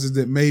symbolizes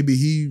that maybe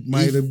he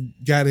might have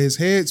got his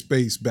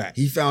headspace back.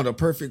 He found a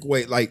perfect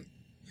way. Like,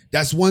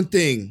 that's one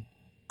thing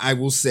I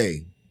will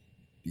say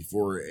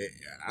before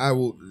I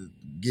will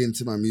get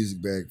into my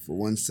music bag for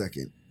 1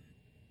 second.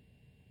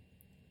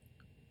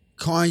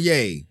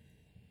 Kanye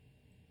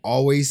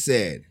always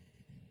said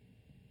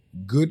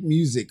good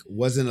music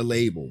wasn't a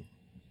label.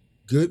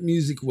 Good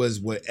music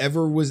was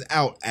whatever was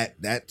out at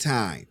that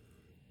time,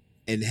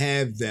 and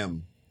have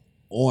them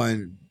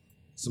on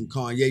some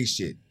Kanye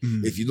shit.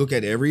 Mm. If you look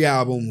at every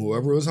album,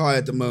 whoever was hot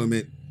at the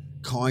moment,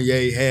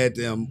 Kanye had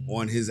them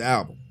on his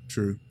album.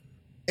 True.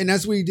 And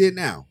that's what he did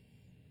now.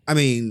 I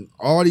mean,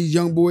 all these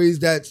young boys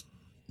that's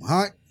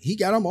hot, he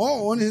got them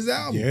all on his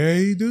album. Yeah,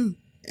 he do.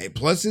 And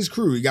plus his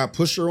crew. He got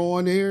Pusher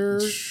on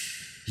there.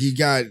 He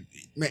got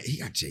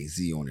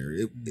Jay-Z on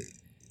there.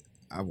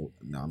 I'm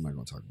not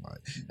gonna talk about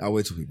it. I'll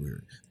wait till people hear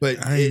it.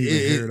 But I ain't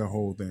even hear the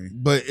whole thing.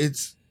 But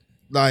it's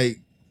like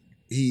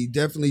he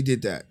definitely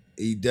did that.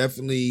 He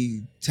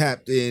definitely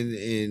tapped in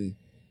and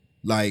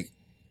like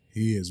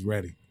He is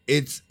ready.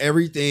 it's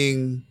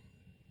everything.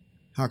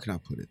 How can I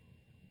put it?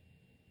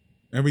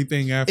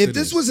 Everything after If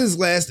this was his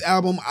last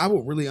album, I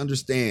would really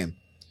understand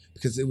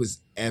because it was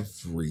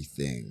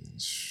everything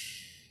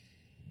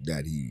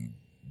that he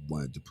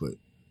wanted to put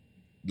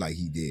like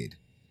he did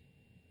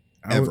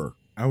I ever.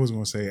 was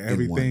gonna say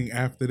everything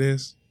after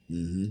this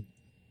Mm-hmm.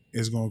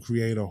 is gonna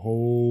create a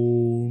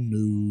whole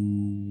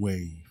new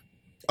wave.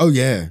 Oh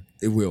yeah,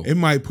 it will. It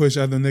might push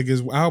other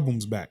niggas'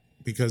 albums back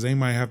because they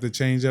might have to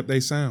change up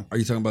their sound. Are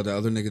you talking about the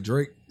other nigga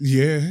Drake?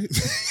 Yeah.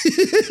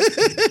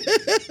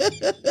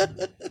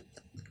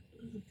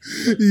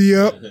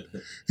 Yep.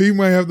 He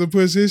might have to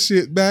push his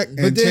shit back and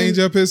But then- change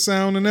up his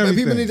sound and But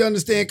everything. people need to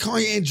understand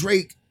Kanye and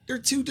Drake, they're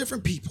two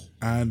different people.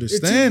 I They're two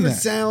understand different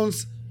that.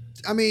 sounds.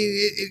 I mean,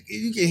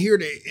 you can hear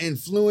the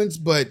influence,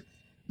 but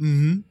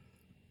Mm-hmm.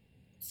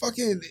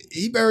 fucking,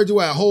 he better do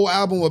a whole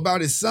album about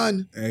his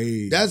son.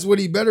 Hey. That's what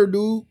he better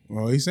do.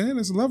 Well, he's saying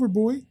it's Lover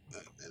Boy.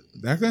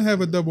 That can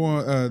have a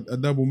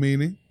double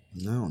meaning.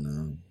 I don't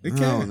know. It I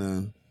can. don't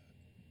know.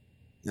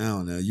 I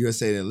don't know.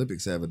 USA the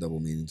Olympics have a double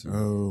meaning too.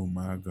 Oh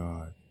my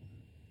God.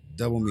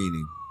 Double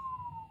meaning.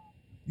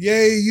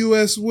 Yay,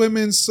 U.S.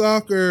 women's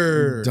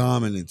soccer.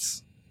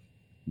 Dominance.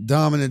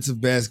 Dominance of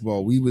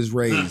basketball. We was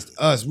raised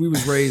off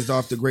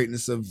the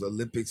greatness of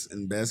Olympics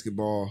and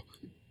basketball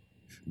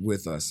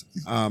with us.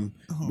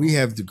 We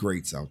have the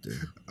greats out there.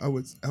 I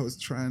was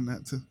trying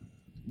not to.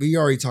 We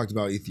already talked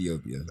about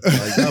Ethiopia.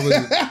 Like that was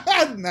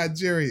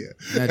Nigeria.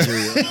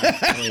 Nigeria. Oh,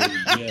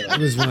 yeah. It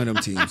was one of them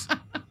teams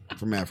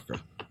from Africa.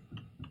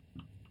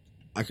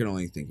 I can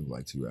only think of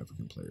like 2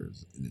 African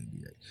players in the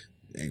NBA.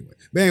 Anyway,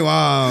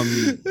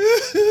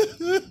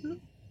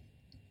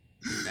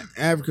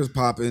 Africa's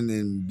popping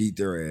and beat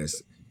their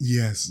ass.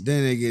 Yes.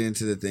 Then they get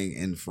into the thing,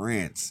 and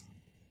France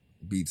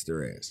beats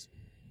their ass.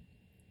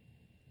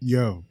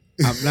 Yo.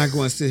 I'm not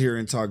going to sit here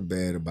and talk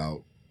bad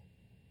about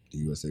the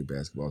USA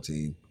basketball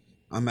team.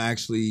 I'm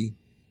actually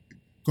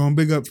Gonna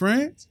big up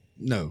France?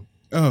 no.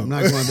 Oh. I'm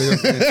not going to big up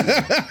France.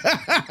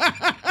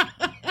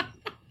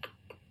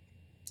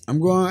 I'm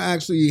going to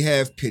actually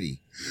have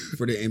pity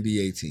for the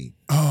NBA team.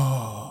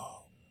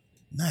 Oh.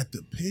 Not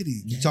the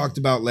pity. You gang. talked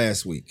about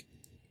last week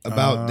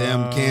about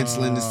them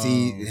canceling the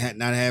season,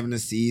 not having a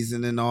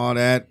season and all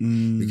that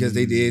because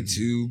they did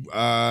 2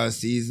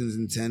 seasons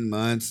in 10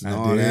 months and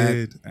all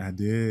that. I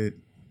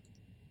did.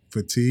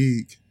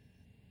 Fatigue.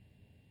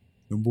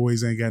 Them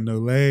boys ain't got no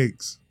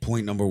legs.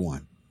 Point number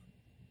 1.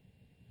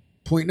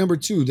 Point number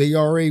 2, they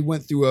already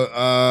went through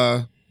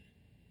a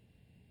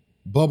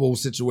bubble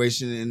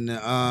situation in the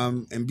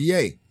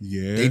NBA.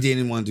 Yeah. They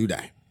didn't want to do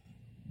that.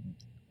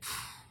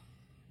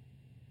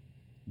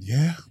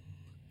 Yeah.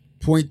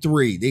 Point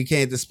 3, they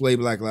can't display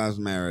Black Lives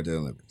Matter at the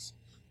Olympics.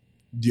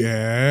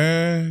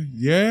 Yeah.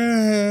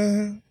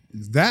 Yeah.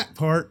 That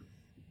part,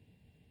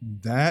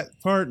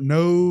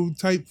 no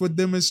type of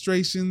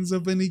demonstrations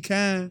of any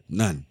kind.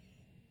 None.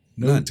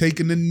 No None.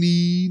 taking the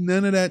knee,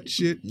 none of that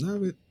shit. None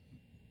of it.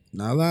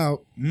 Not allowed.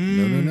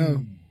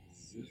 No.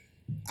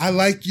 I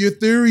like your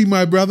theory,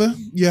 my brother.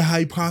 Your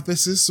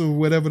hypothesis or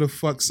whatever the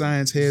fuck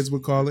science heads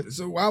would call it.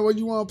 So why would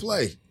you want to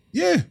play?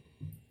 Yeah.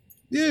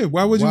 Yeah.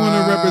 Why would you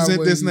want to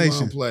represent this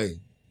nation? Play?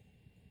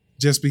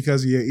 Just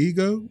because of your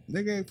ego?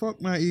 Nigga,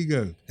 fuck my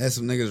ego. Had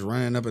some niggas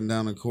running up and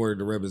down the court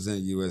to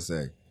represent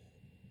USA.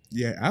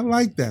 Yeah, I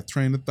like that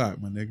train of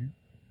thought, my nigga.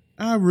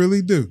 I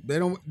really do. They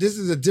don't. This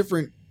is a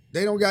different.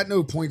 They don't got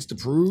no points to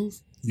prove.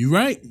 You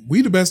right.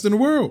 We the best in the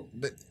world.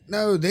 But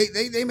no,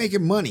 they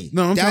making money.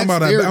 No, I'm talking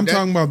about I'm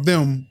talking about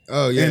them.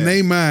 Oh yeah. In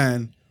they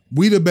mind,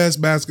 we the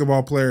best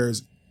basketball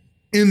players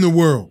in the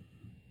world.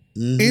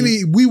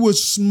 Mhm. We would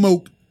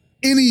smoke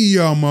any of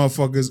y'all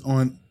motherfuckers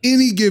on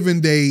any given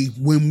day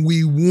when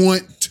we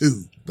want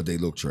to. But they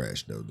look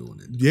trash though doing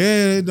it.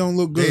 Yeah, it don't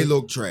look good. They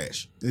look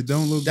trash. It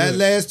don't look That good.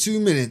 last 2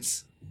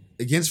 minutes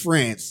against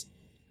France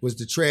was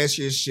the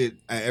trashiest shit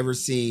I ever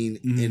seen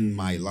in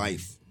my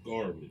life.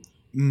 Garbage.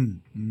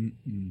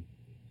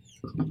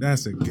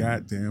 That's a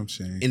goddamn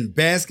shame. In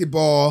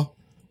basketball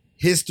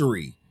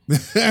history.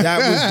 That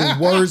was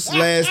the worst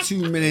last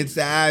 2 minutes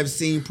that I've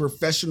seen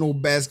professional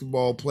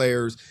basketball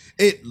players.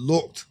 It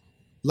looked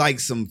like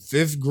some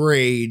 5th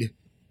grade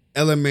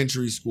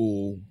elementary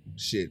school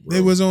shit, bro.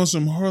 They was on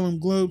some Harlem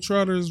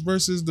Globetrotters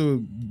versus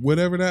the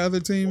whatever that other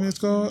team is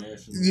called.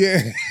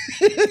 Yeah.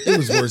 It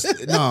was worse.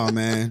 No,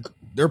 man.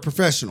 They're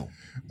professional.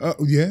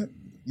 Yeah.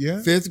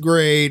 Yeah. 5th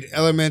grade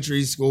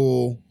elementary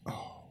school.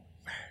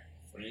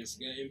 France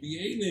got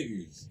NBA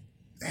niggas.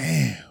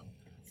 Damn.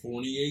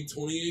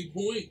 28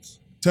 points.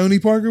 Tony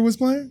Parker was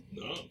playing?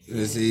 No.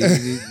 See,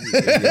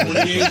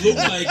 48 look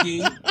like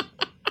him.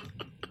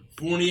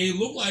 48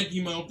 look like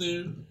him out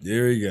there.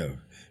 there you go.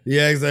 He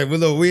asked that. Well,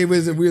 look, we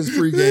was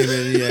pre-game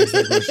and he asked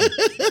that question.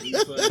 He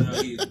found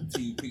out he had the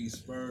TP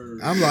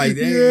Spurs. I'm like,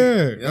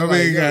 damn. Yeah. I'm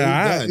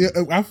like, yo,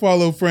 I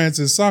follow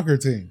France's soccer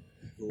team.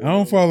 I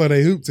don't follow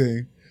their hoop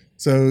team.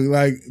 So,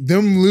 like,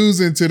 them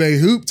losing to their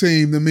hoop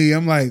team to me,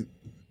 I'm like,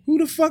 who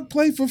the fuck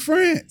play for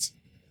France?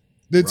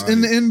 That's in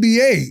the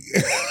NBA.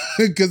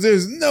 Because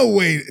there's no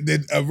way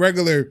that a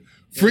regular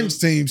French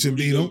team should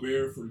beat them.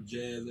 Gobert for the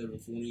Jazz, Evan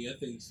Fournier. I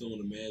think he's still in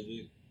the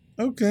Magic.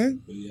 Okay.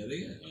 But yeah,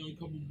 they got a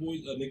couple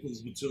boys. Nicholas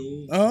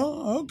Batum.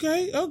 Oh,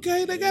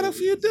 okay. They got a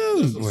few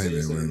dudes. Wait a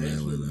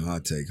minute.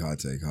 Hot take.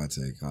 What's take.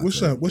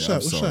 up?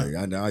 I'm sorry.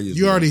 I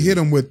You already hit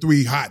him with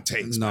 3 hot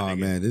takes. Nah,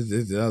 man. This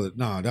the other.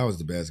 Nah, that was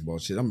the basketball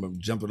shit. I'm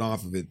jumping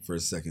off of it for a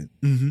second.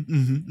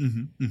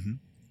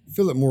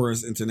 Philip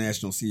Morris,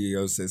 international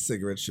CEO, says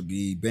cigarettes should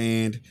be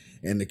banned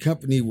and the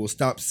company will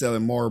stop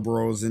selling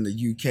Marlboros in the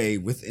UK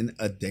within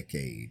a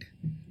decade.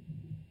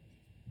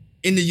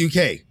 In the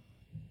UK.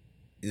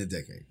 In a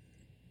decade.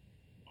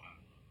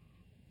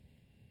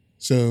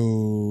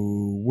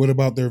 So, what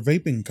about their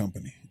vaping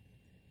company?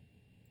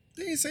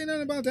 They ain't say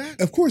nothing about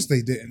that. Of course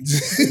they didn't.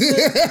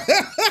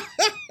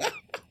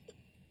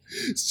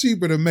 It's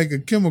cheaper to make a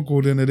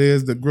chemical than it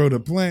is to grow the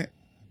plant.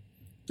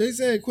 They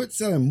said quit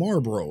selling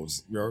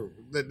Marlboros.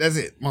 That's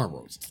it,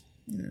 Marlboros.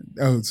 Yeah.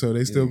 Oh, so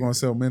they still gonna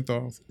sell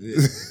menthols?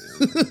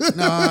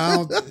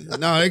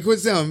 No, they quit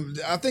selling.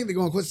 I think they're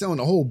gonna quit selling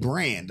the whole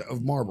brand of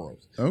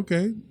Marlboros.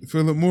 Okay,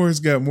 Philip Morris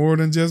got more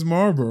than just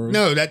Marlboro.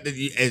 No,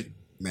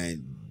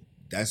 man,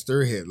 that's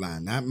their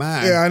headline, not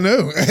mine. Yeah, I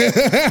know.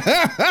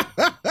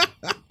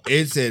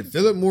 It said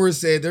Philip Morris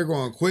said they're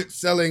going to quit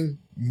selling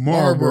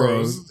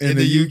Marlboros in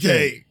the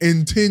UK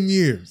in 10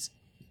 years.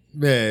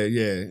 Yeah,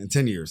 in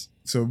 10 years.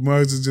 So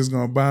Morris is just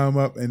gonna buy them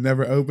up and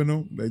never open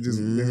them.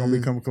 They're gonna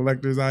become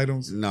collector's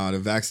items. No, the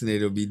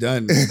vaccinated will be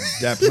done.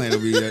 That plan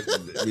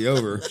will be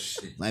over.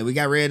 Like we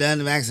got rid of the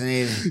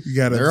unvaccinated.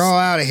 They're all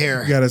out of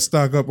here. You gotta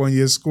stock up on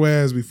your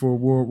squares before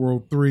World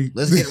War III.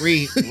 Let's get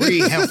re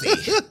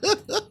healthy.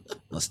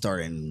 Let's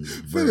start in.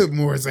 Philip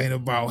Morris ain't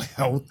about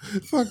health.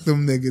 Fuck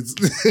them niggas.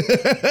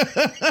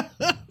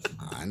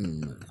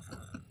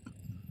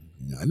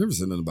 I never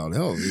said nothing about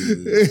health.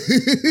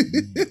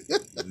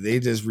 They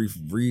just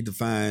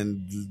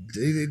redefined.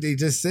 They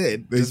just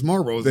said it's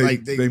Marlboros.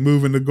 They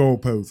moving the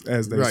goalposts,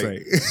 as they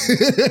Right.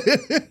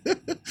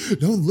 say.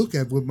 Don't look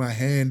at what my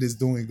hand is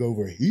doing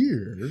over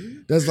here.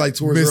 That's like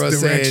Toys R Us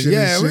saying, Misdirection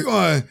 "Yeah,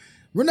 and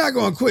we're not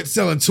going to quit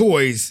selling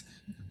toys,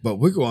 but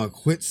we're going to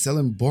quit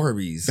selling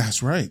Barbies."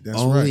 That's right. That's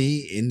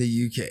only right. in the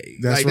UK.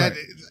 That's like right.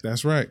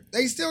 That's right.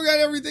 They still got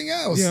everything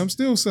else. Yeah, I'm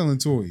still selling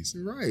toys.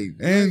 Right.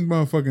 And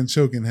motherfucking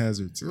choking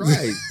hazards.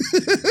 Right.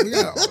 We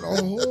got a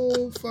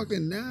whole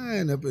fucking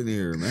 9 up in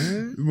here,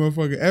 man.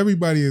 Motherfucker,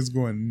 everybody is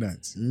going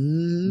nuts.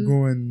 Mm-hmm.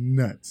 Going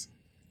nuts.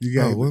 You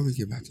got what did we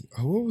get back to?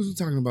 What was we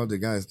talking about the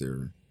guys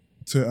there?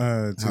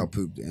 How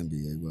pooped the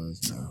NBA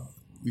was? No.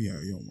 Yeah,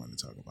 you don't want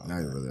to talk about Not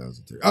that. really. That was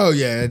a theory. Oh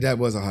yeah, that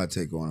was a hot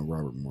take on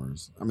Robert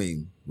Morris.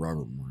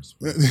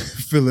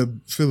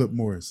 Philip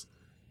Morris.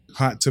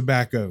 Hot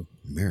tobacco.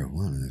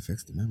 Marijuana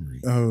affects the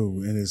memory.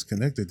 Oh, and it's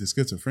connected to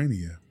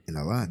schizophrenia. And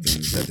a lot of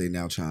things that they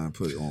now trying to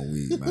put on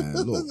weed, man.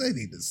 Look, They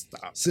need to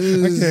stop.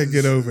 I can't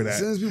get over that. As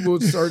soon as people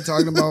start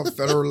talking about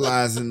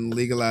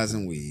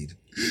legalizing weed,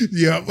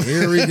 Yep.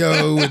 here we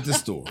go with the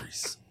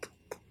stories.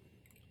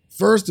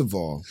 First of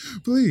all,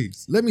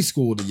 Please. let me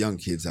school the young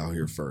kids out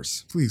here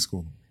first. Please,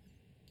 school.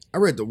 I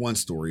read the one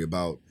story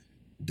about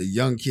the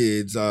young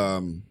kids.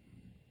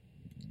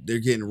 They're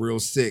getting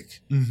real sick.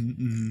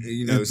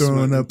 You know, And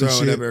throwing up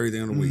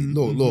everything on the weed.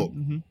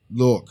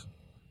 Look.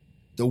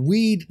 The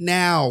weed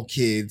now,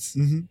 kids,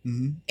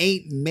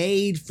 ain't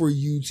made for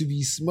you to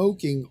be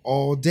smoking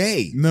all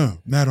day. No,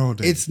 not all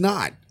day. It's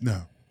not.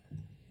 No.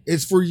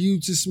 It's for you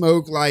to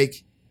smoke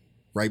like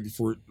right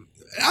before.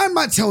 I'm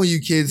not telling you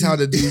kids how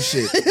to do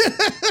shit.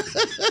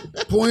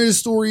 Point of the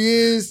story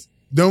is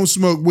Don't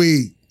smoke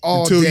weed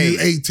all until day.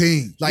 you're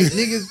 18. Like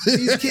niggas,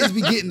 these kids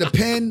be getting the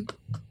pen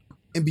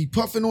and be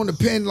puffing on the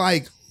pen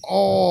like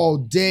all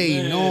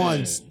day,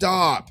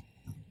 non-stop.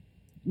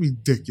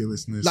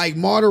 Ridiculousness. Like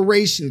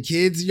moderation,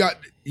 kids.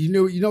 You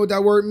know what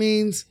that word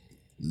means?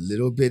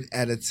 Little bit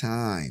at a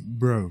time.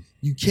 Bro.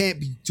 You can't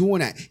be doing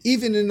that.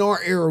 Even in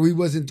our era, we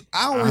wasn't.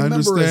 I don't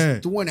remember us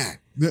doing that.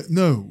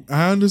 No,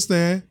 I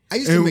understand. I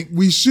used to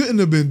we shouldn't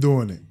have been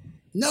doing it.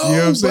 No, You know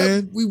what I'm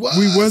saying? we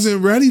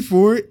wasn't ready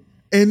for it,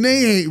 and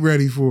they ain't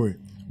ready for it.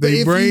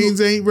 Their brains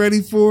ain't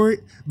ready for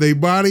it. Their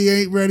body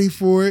ain't ready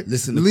for it.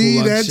 Listen to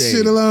Leave Cool that Shade.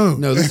 shit alone.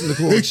 No, listen to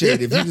Cool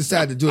Shade. If you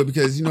decide to do it,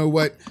 because you know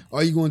what?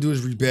 All you're going to do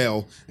is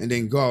rebel and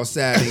then go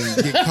outside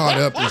and get caught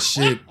up in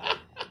shit.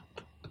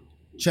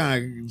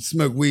 Trying to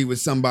smoke weed with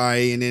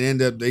somebody and then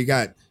end up, they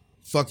got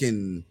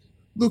fucking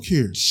Look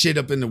here. shit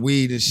up in the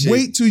weed and shit.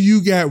 Wait till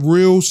you got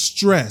real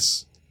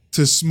stress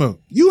to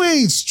smoke. You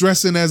ain't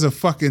stressing as a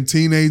fucking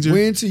teenager.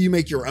 Wait until you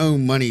make your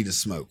own money to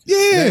smoke.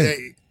 Yeah.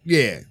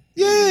 Yeah.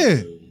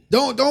 Yeah.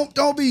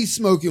 Don't be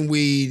smoking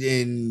weed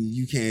and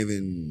you can't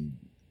even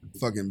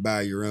fucking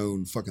buy your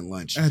own fucking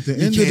lunch. At the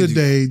You end of can't the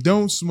day,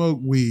 don't smoke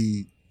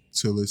weed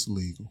till it's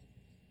legal.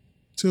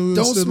 Don't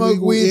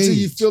smoke weed until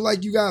you feel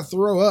like you gotta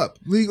throw up.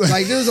 Legal.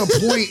 Like there's a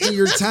point in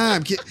your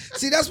time.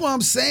 See, that's what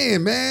I'm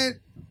saying, man.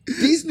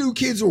 These new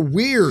kids are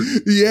weird.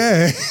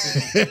 Yeah.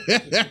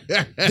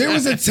 There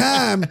was a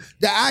time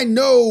that I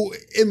know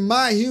in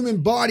my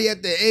human body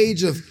at the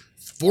age of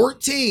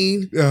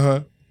 14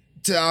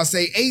 to I'll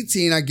say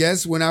 18, I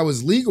guess, when I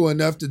was legal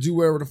enough to do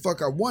whatever the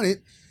fuck I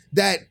wanted,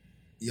 that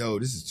yo,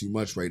 this is too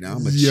much right now. I'm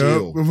gonna Yup,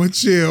 chill. I'm gonna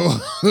chill.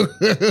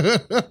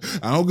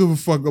 I don't give a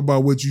fuck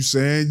about what you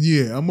saying.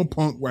 Yeah, I'm a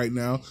punk right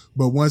now,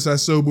 but once I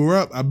sober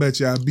up, I bet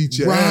you I beat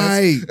your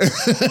ass.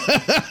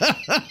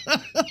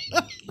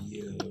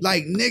 Yeah.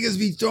 Like niggas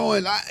be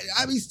throwing. I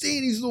be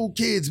seeing these little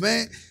kids,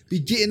 man, be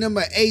getting them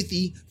an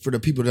 80. For the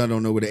people that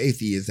don't know what an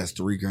 80 is, that's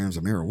 3 grams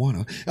of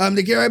marijuana.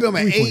 They get them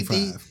an 80.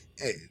 3.5.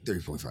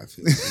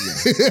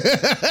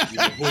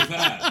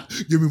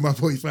 3.5. Give me my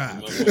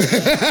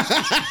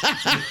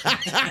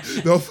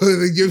 0.5. Don't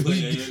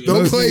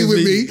play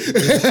with me.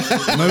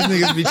 Most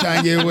niggas be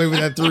trying to get away with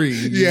that 3.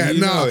 Yeah,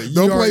 no,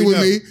 don't play with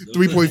me.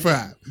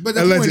 3.5. But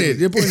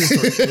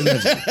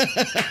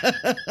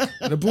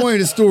the point of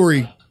the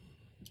story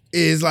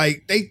is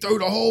like they throw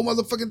the whole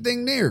motherfucking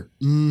thing there.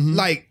 Mhm.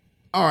 Like,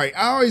 all right,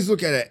 I always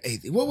look at an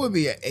 80. What would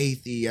be an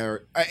 80? An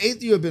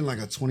 80 would have been like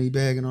a 20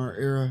 bag in our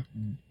era.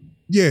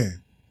 Yeah.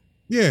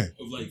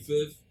 Of like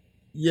fifth.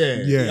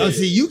 Yeah. Yeah. Oh,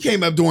 see, you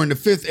came up during the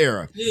 5th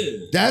era.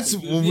 Yeah. That's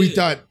when we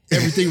thought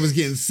everything was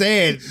getting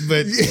sad,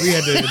 but we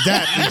had to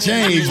adapt and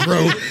change,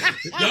 bro.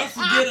 Y'all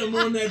forget I'm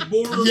on that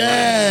board.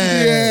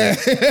 Yeah.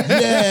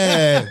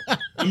 Yeah.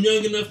 I'm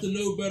young enough to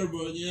know better,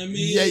 bro. You know what I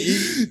mean? Yeah,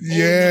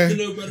 Yeah. Old enough to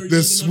know better, young The enough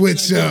to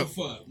switch not give a up.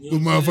 fuck. You The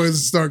know what I'm motherfuckers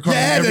start calling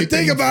Yeah, I had to everything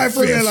think about it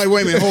for a minute. fifth. Like,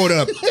 wait a minute, hold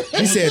up.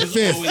 He said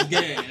saying? 5th. Always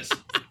gas.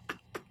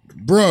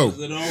 Bro. Is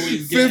it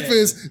always Fifth gas?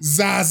 is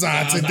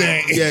Zaza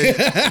today.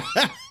 Yeah.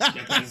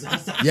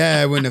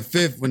 Yeah, when the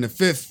fifth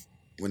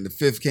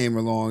came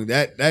along,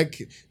 that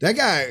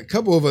got a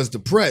couple of us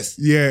depressed.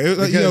 Yeah, it was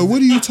like, Because- yo,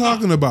 what are you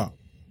talking about?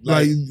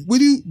 Like,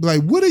 what are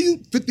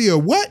you 50 or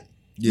what?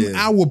 Yeah.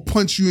 I will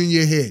punch you in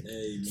your head.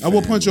 Hey, I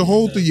will punch a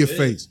hole through your Hey.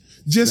 face.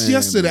 Just Family.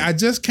 yesterday, I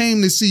just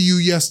came to see you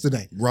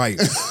yesterday. Right.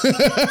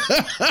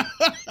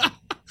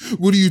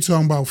 What are you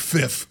talking about,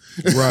 fifth?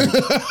 Right.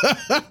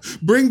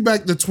 Bring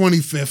back the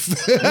 25th.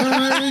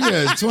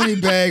 Yeah, 20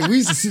 bag. We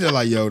used to see that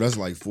like, yo, that's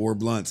like 4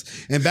 blunts.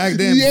 And back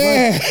then,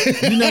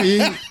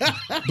 Yeah.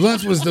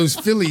 blunts was those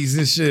Phillies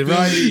and shit,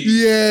 right?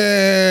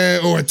 Yeah,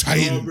 or a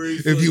Titan Strawberry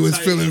if you was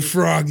Titan. feeling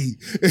froggy.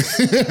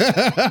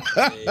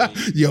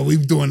 Yo, we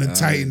doing a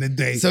Titan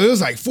today. So it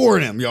was like 4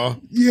 of them, y'all.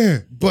 Yeah.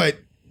 But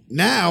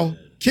now,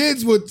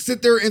 kids would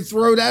sit there and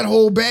throw that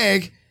whole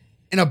bag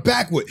in a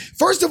backwood.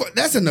 First of all,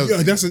 that's another Yo,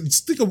 thing. that's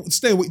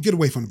stay away, get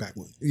away from the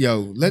backwood. Yo,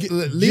 leave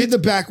get- the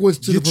backwoods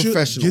to the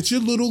professionals. Get your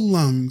little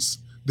lungs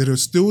that are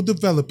still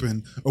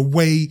developing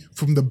away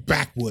from the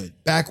backwood.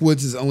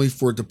 Backwoods is only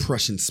for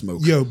depression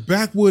smoke. Yo,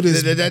 backwood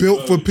is That-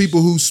 built for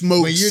people who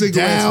smoke When you're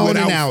cigarettes down and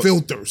without out.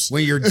 filters.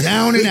 When you're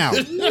down and out,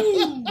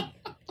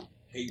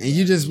 Hate and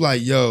you just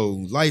like,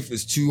 yo, life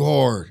is too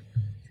hard,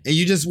 and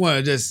you just want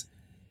to just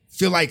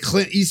feel like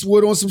Clint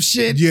Eastwood on some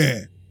shit.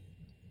 Yeah.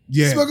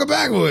 Yeah. Smoke a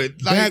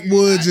backwood. Like,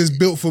 Backwoods is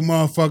built for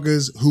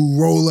motherfuckers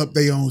who roll up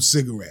their own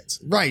cigarettes.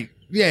 right.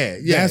 Yeah.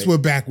 Yeah. That's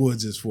what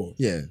backwoods is for.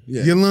 Yeah.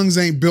 Yeah. Your lungs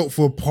ain't built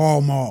for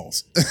Pall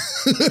Malls.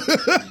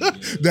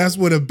 That's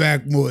what a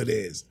backwood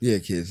is. Yeah,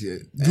 kids. Yeah.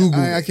 Google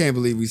I it. can't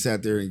believe we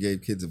sat there and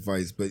gave kids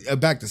advice. But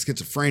back to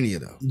schizophrenia,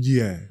 though.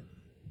 Yeah.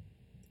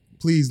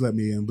 Please let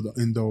me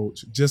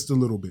indulge just a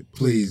little bit.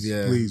 Please.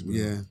 Yeah. Please. bro.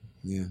 Yeah.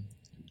 Yeah.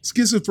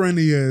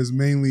 Schizophrenia is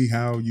mainly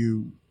how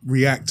you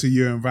react to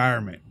your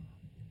environment.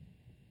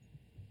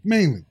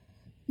 Mainly.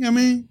 You know what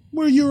I mean?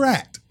 Where you're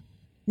at.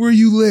 Where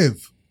you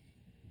live.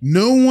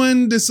 No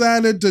one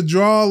decided to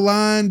draw a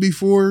line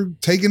before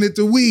taking it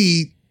to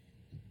weed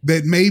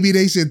that maybe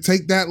they should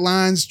take that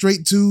line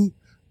straight to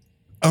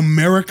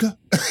America.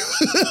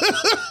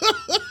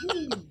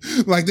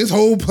 Like this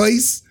whole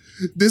place,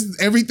 this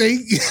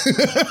everything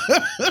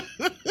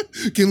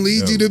can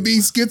lead you to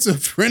be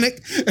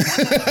schizophrenic.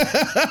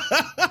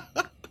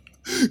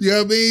 You know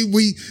what I mean?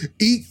 We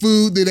eat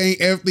food that ain't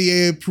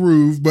FDA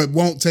approved, but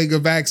won't take a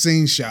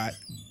vaccine shot.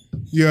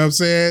 You know what I'm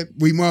saying?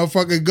 We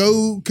motherfucker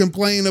go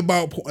complain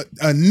about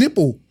a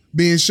nipple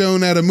being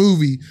shown at a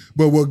movie,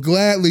 but will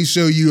gladly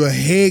show you a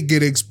head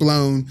get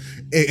exploded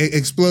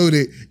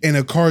in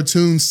a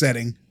cartoon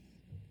setting.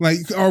 Like,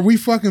 are we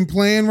fucking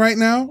playing right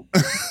now?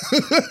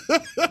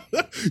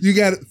 You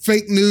got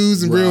fake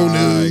news and real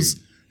Right. news.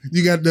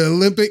 You got the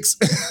Olympics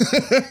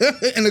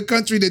in a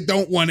country that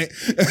don't want it.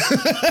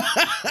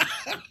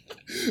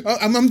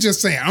 I'm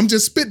just saying. I'm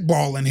just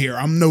spitballing here.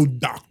 I'm no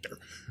doctor.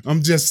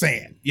 I'm just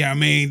saying. Yeah, I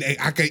mean,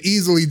 I could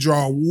easily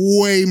draw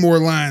way more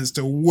lines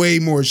to way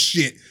more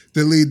shit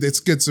that lead to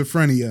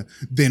schizophrenia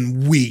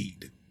than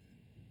weed.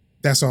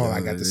 That's all I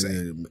got to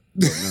say.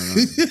 No.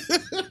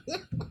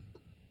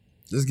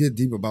 Let's get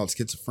deep about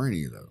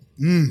schizophrenia, though.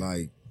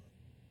 Like,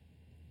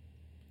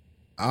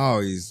 I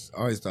always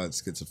thought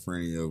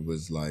schizophrenia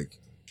was like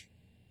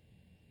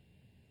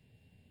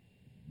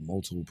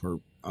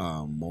multiple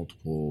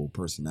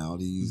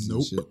personalities Nope.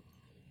 and shit.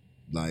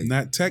 Like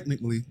Not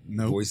technically,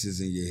 no.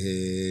 voices in your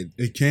head,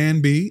 It can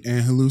be,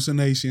 and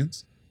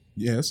hallucinations.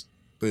 Yes.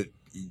 but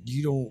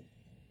you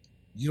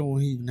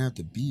don't even have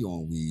to be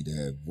on weed to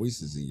have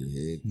voices in your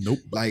head. Nope.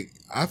 Like,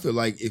 I feel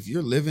like if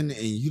you're living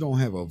and you don't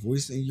have a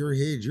voice in your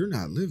head, you're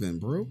not living,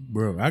 bro.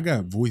 Bro, I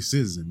got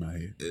voices in my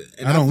head.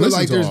 And I don't feel listen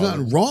like to there's all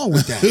nothing of wrong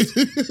with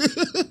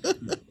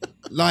that.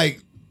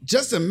 Like,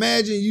 just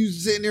imagine you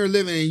sitting there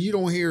living and you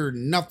don't hear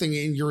nothing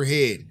in your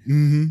head.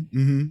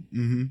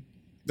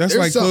 That's There's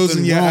like closing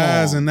something your wrong.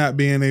 eyes and not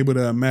being able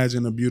to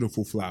imagine a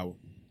beautiful flower.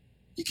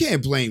 You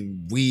can't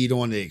blame weed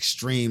on the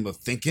extreme of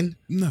thinking.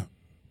 No,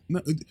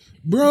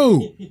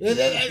 bro.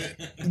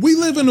 We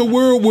live in a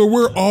world where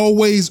we're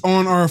always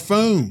on our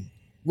phone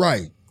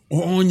Right.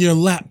 or on your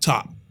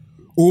laptop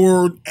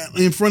or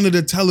in front of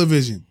the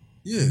television,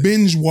 Yeah.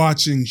 binge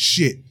watching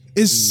shit.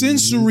 It's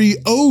sensory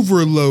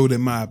overload,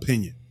 in my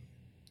opinion.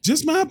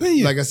 Just my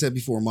opinion. Like I said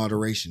before,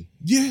 moderation.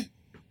 yeah,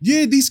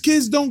 these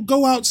kids don't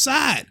go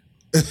outside.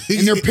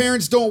 And their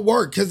parents don't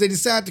work because they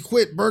decide to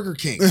quit Burger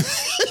King.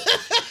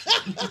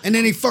 And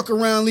then they fuck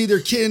around, leave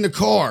their kid in the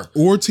car.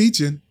 Or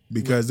teaching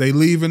because they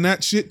leaving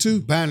that shit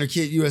too. Buying their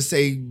kid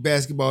USA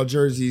basketball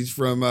jerseys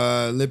from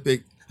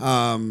Olympic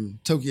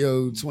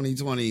Tokyo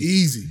 2020.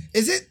 Easy.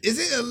 Is it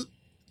a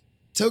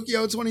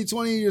Tokyo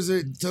 2020 or is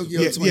it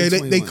Tokyo Yeah,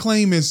 2021? they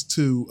claim it's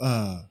to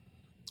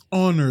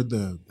honor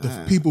the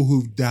people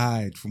who've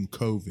died from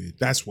COVID.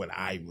 That's what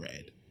I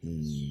read.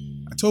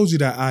 I told you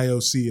that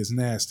IOC is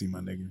nasty,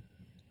 my nigga.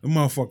 The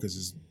motherfuckers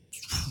is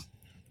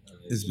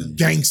It's been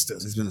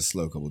gangsters. It's been a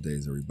slow couple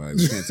days, everybody.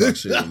 We can't talk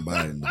shit on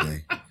Biden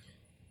today.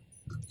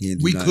 He didn't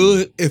do We nothing.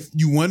 could if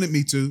you wanted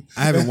me to.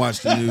 I haven't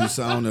watched the news,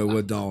 so I don't know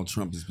what Donald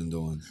Trump has been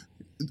doing.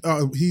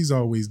 He's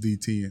always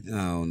DTing.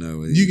 I don't know.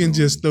 What You he's can doing.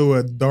 just throw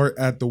a dart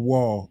at the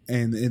wall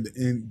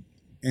and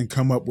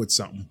come up with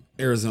something.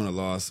 Arizona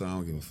lost, so I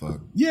don't give a fuck.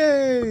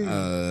 Yay!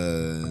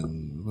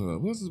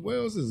 What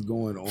else is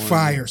going on?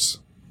 Fires.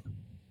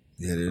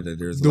 Yeah,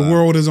 there's a The lot.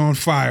 world is on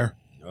fire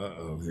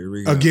Uh-oh, here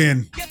we go.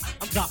 again.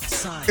 I'm dropping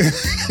signs.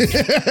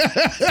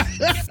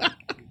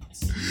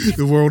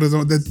 The world is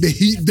on the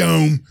heat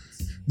dome.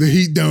 The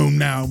heat dome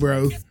now,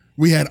 bro.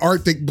 We had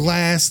Arctic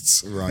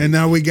blasts, Right. and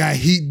now we got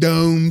heat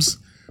domes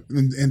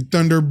and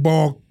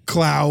thunderball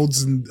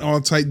clouds and all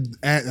type.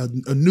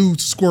 A new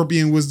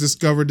scorpion was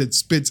discovered that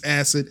spits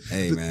acid.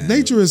 Hey, man.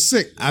 Nature is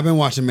sick. I've been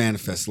watching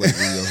Manifest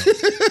lately,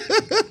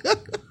 yo.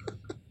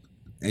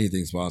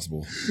 Anything's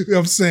possible.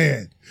 I'm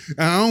saying.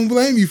 I don't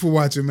blame you for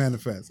watching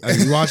Manifest. Have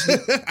you watched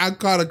it? I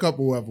caught a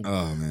couple of them.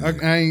 Oh,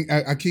 man.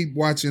 I keep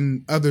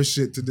watching other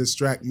shit to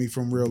distract me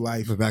from real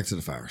life. But back to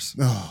the fires.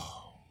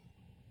 Oh,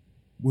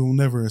 we'll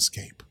never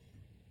escape.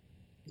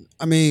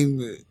 I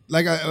mean,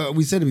 like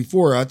we said it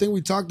before. I think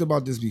we talked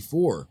about this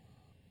before.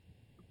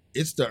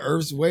 It's the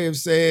Earth's way of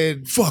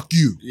saying, Fuck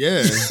you.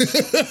 yeah.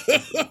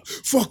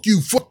 Fuck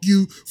you. Fuck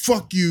you.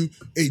 Fuck you.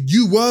 And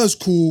you was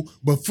cool,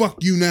 but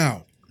fuck you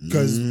now.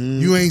 Because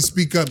you ain't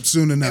speak up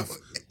soon enough.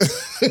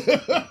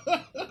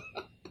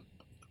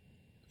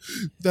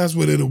 That's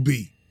what it'll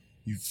be.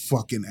 You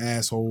fucking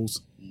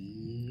assholes.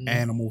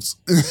 Animals.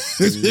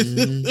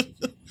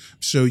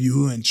 Show you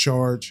who in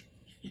charge.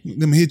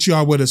 Them hit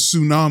y'all with a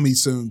tsunami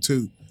soon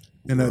too.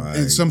 And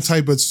Right. some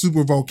type of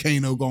super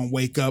volcano gonna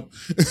wake up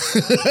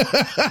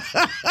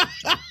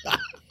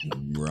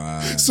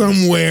Right.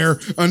 somewhere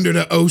under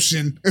the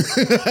ocean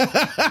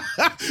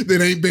that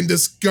ain't been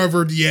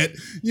discovered yet.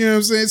 You know what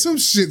I'm saying? Some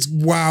shit's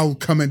wild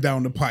coming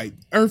down the pipe.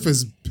 Earth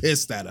is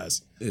pissed at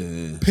us.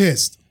 Yeah.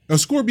 Pissed. A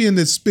scorpion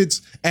that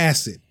spits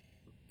acid.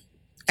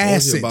 Told you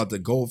Acid. about the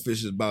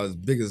goldfish is about as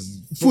big as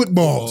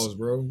Footballs.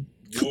 bro.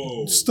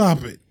 Whoa.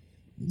 Stop it.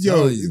 Yo,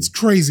 telling you. it's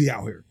crazy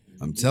out here.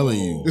 I'm telling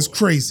you. It's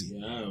crazy.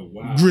 Yeah,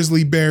 wow.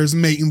 Grizzly bears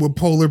mating with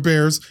polar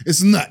bears.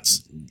 It's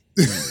nuts.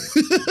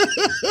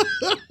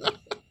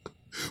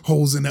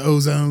 Holes in the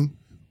ozone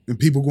and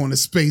people going to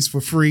space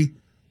for free.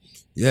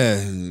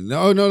 Yeah.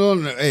 No.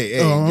 Hey.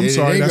 Oh, I'm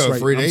sorry. They That's go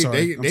right. free. I'm They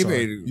sorry. I'm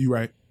sorry. made You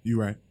right.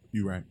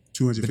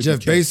 250. But Jeff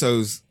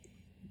Bezos,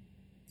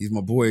 he's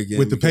my boy again.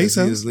 With the because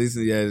he pesos? was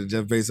listening. Yeah,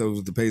 Jeff Bezos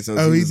with the pesos.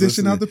 Oh, he's was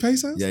dishing out the listening.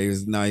 pesos? Yeah, he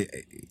was not.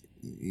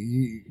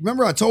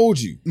 Remember, I told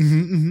you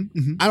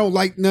I don't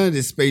like none of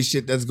this space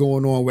shit that's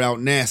going on without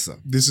NASA.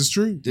 This is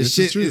true. This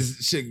shit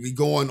should be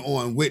going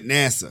on with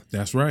NASA.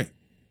 That's right.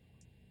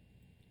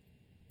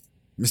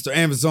 Mr.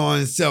 Amazon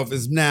himself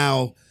is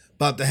now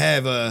about to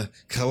have a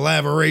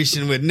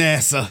collaboration with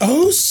NASA.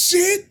 Oh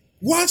shit!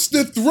 Watch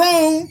the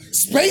Throne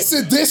Space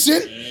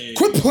Edition. Hey,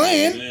 Quit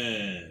playing.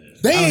 man.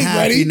 They I'm ain't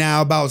happy ready.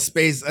 now about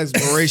space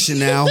exploration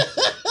now.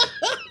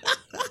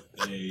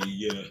 Hey,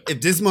 yeah.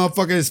 If this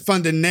motherfucker is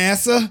funding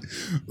NASA,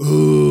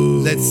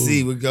 Ooh. let's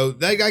see. We go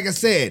like I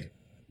said,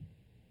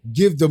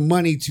 give the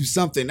money to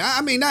something.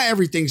 I mean, not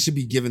everything should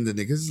be given to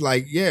niggas. It's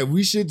like, yeah,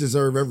 we should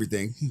deserve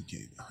everything. He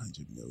gave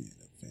 100 million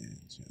of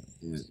fans.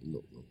 Yo.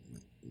 Look,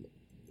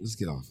 let's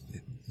get off of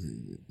it.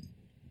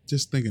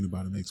 Just thinking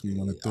about it makes me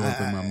want to throw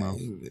up in my mouth.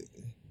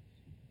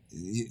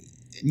 Never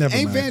Never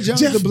Ain't mind. Van Jones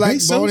Jeff the black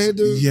Bezos? bald head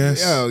dude?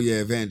 Yes. Oh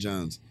yeah, Van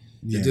Jones.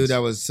 The Yes. dude that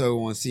was so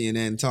on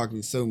CNN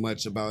talking so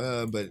much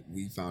about, but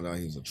we found out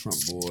he was a Trump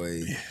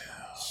boy.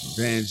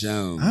 Van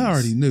Jones. I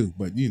already knew,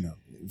 but you know,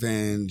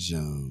 Van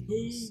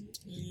Jones.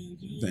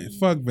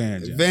 fuck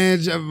Van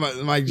Jones.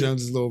 Mike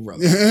Jones' little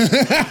brother.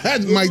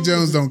 Mike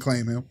Jones don't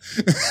claim him.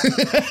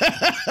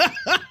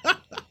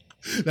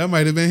 That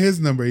might have been his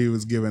number he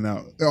was giving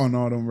out on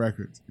all them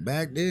records.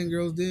 Back then,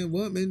 girls didn't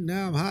want me.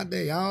 Now I'm hot.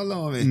 They all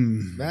on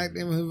me. Back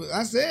then,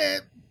 I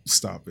said.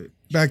 Stop it.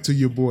 Back to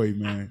your boy,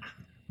 man.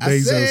 I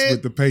Bezos said-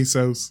 with the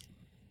pesos. is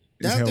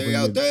That's helping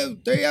you.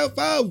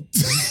 304.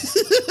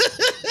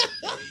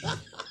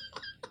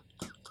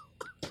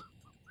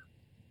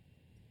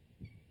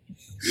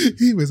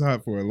 He was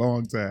hot for a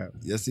long time.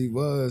 Yes, he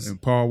was.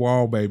 And Paul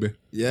Wall, baby.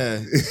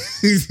 Yeah.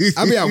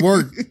 I mean, I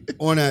work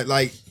on that.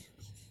 Like,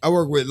 I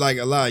work with like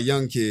a lot of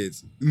young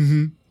kids,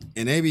 Mm-hmm.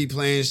 and they be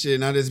playing shit,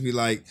 and I just be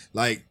like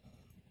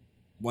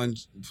one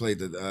played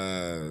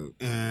the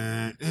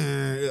I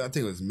think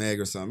it was Meg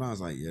or something. I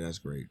was like, yeah, that's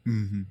great.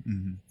 Mm-hmm.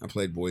 Mm-hmm. I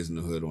played Boys in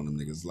the Hood on them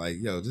niggas. Like,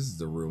 yo, this is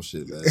the real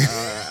shit, man.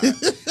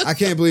 I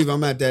can't believe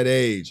I'm at that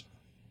age.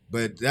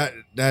 But that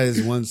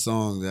is one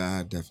song that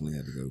I definitely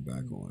had to go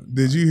back on.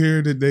 Did you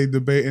hear that they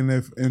debating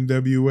if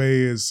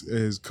NWA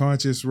is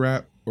conscious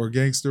rap or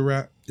gangster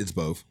rap? It's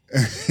both.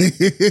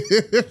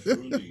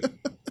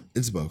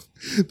 It's both.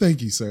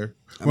 Thank you, sir.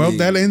 I Well, mean,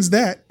 that ends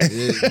that.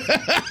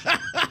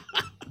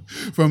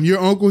 From your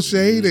Uncle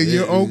Shade and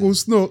your Uncle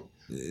Snook.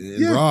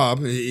 Yeah. Rob.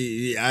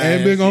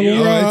 And Big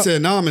Uncle Rob. It's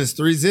anonymous.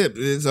 3-zip.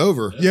 It's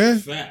over. Yeah.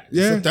 Fact.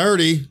 Yeah. It's a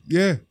 30.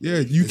 Yeah. Yeah.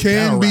 You It's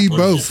can battle be rap.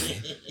 both.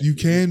 You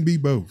can be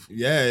both.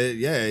 Yeah,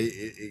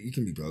 you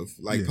can be both.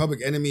 Like Yeah.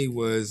 Public Enemy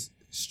was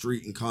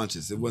street and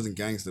conscious. It wasn't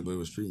gangster, but it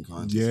was street and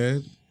conscious. Yeah.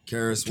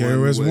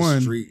 KRS-One was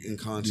One. street and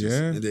conscious.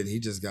 Yeah. And then he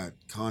just got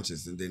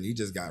conscious. And then he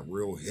just got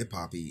real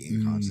hip-hop-y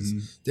and conscious.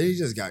 Mhm. Then he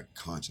just got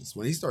conscious.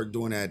 When he started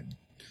doing that,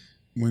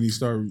 When you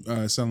start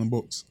selling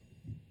books.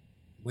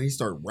 when he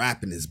started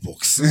rapping his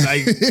books,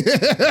 like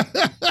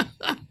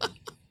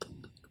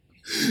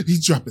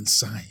He's dropping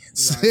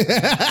science. Hey,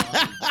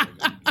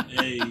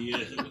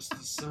 yeah, what's the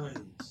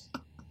science?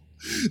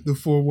 The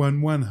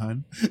 411,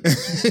 hun.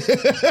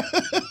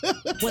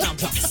 When I'm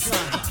talking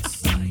science.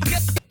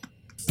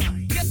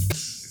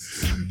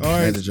 All I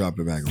had right. to drop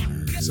it back on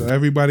her. So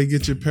everybody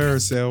get your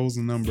parasails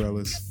and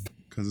umbrellas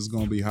because it's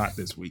going to be hot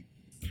this week.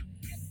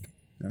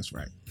 That's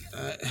right.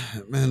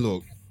 Man,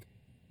 look,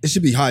 it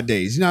should be hot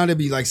days. You know how there'd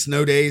be like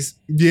snow days?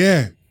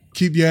 Yeah.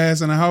 Keep your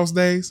ass in the house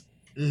days.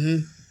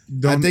 Mm-hmm. I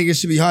Don't, think it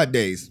should be hot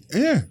days.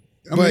 yeah.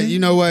 I But mean, you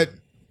know what?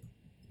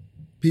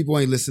 People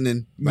ain't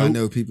listening. But I Nope.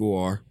 know people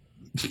are.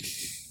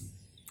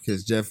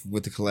 Because Jeff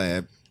with the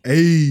collab.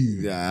 hey.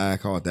 Yeah, I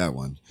call it that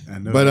one. I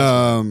know. But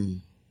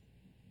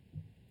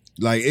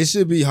like it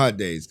should be hot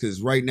days.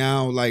 Because right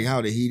now, like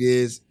how the heat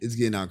is, it's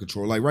getting out of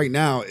control. Like right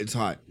now, it's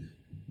hot.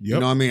 You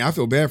know what I mean? I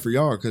feel bad for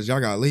y'all because y'all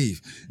gotta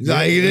leave.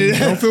 Like,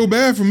 Don't feel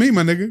bad for me,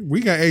 my nigga.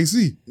 We got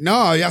AC.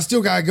 no, y'all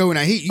still gotta go in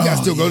that heat. You gotta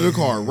Oh, still go to the yeah.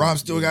 car. Rob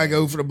still gotta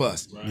go for the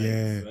bus. Right.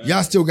 Yeah. Fact.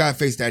 Y'all still gotta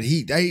face that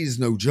heat. That heat is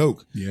no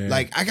joke. Yeah.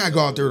 Like I gotta go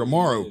out there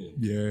tomorrow.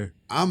 Yeah.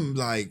 I'm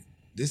like,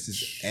 this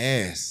is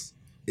ass.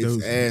 It's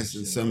Those- ass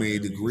in so many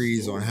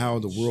degrees on how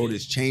the world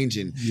is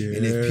changing. And Yeah.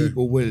 if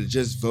people would have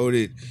just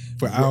voted,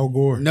 For Al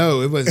Gore.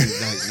 no, it wasn't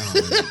like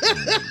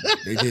no,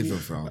 they did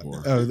vote for Al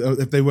Gore.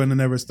 If they wouldn't have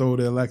never stole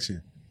the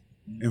election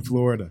in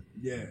Florida.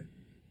 Yeah,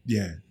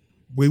 Yeah.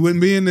 We wouldn't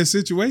be in this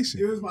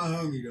situation. it was my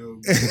homie though.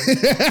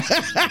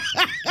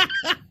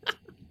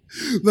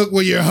 Look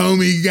where your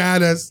homie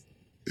got us.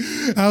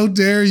 How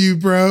dare you,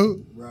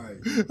 bro? Right.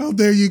 How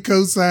dare you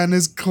co-sign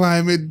this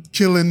climate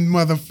killing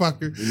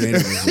motherfucker? He made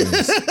up his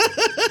ways.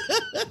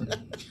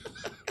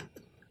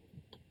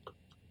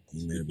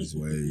 He made up his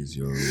ways,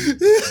 yo.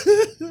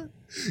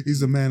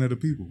 He's a man of the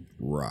people.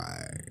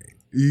 Right.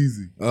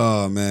 Easy.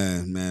 Oh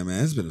man.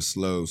 It's been a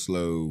slow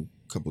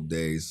couple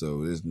days,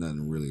 so there's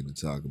nothing really to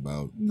talk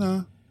about.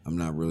 Nah. I'm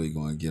not really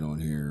going to get on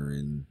here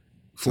and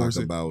Force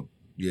talk it. about.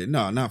 Yeah,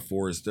 no, not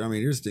forced. I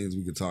mean, there's things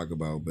we could talk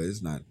about, but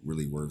it's not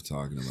really worth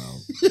talking about.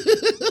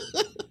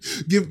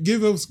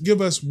 Give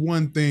us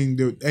one thing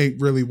that ain't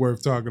really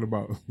worth talking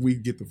about. We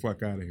get the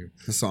fuck out of here.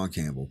 Hassan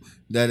Campbell.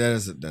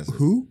 That's it.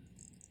 Who?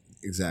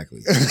 Exactly.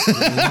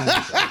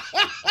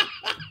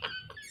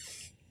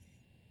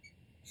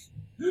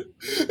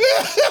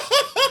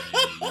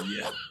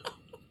 Yeah.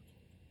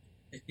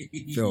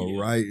 Fell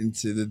right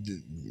into the.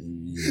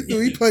 Do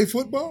he play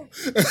football?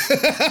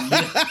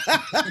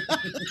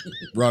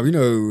 Rob, you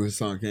know who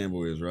Hassan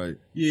Campbell is, right?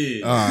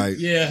 Yeah. All right.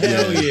 Yeah,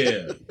 hell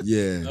yeah.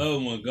 Yeah. Oh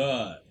my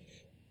God.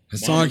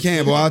 Hassan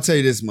Campbell, I'll tell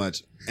you this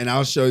much, and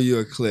I'll show you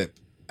a clip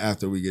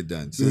after we get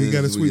done. Do he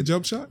got a as we sweet get-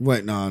 jump shot?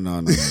 Wait, no. Oh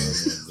my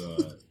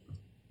God.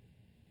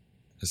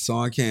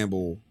 Hassan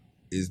Campbell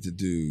is the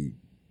dude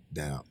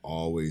that I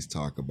always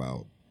talk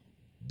about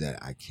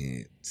that I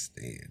can't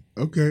stand.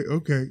 Okay. And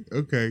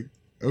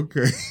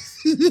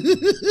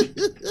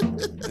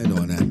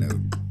on that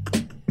note,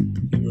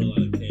 You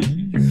realize can't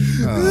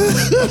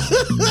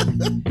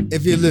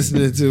if you're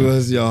listening to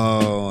us,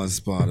 y'all, on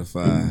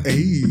Spotify,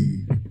 Hey.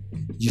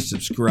 you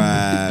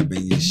subscribe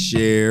and you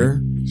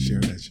share. Share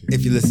that shit.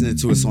 If you're listening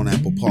to us on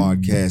Apple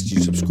Podcasts, you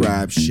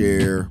subscribe,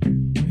 share,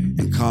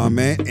 and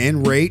comment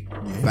and rate.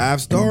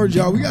 5 stars,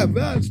 y'all. We got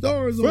 5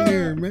 stars on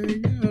here, man. You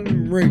gotta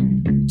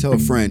rate. Tell a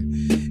friend.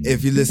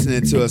 If you're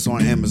listening to us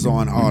on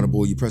Amazon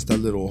Audible, you press that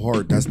little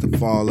heart. That's the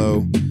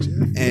follow.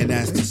 And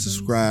that's to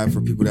subscribe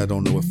for people that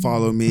don't know what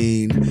follow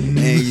mean.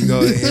 And you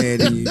go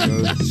ahead and you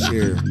go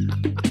share.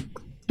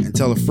 And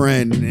tell a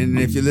friend. And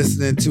if you're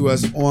listening to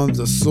us on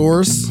the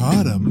source,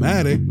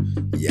 Automatic.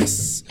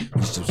 yes,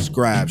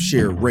 subscribe,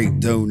 share, rate,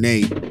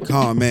 donate,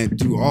 comment,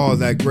 do all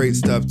that great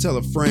stuff. Tell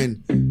a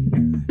friend.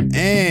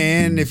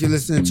 And if you're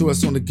listening to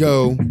us on the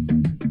go,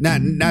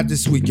 not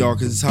this week, y'all,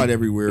 because it's hot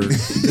everywhere.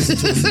 Listen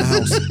to us in the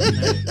house.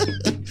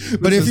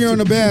 But if you're in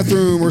the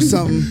bathroom or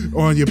something,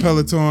 On your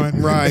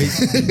Peloton. right,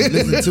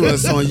 listen to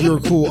us on Your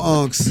Cool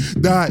Unks.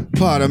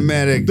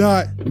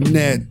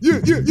 Podomatic.net.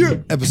 Yeah.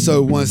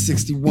 Episode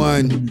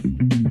 161.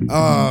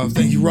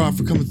 Thank you, Rob,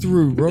 for coming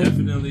through, bro.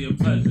 Definitely a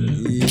pleasure.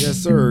 Yes,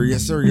 sir.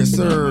 Yes, sir. Yes,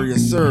 sir.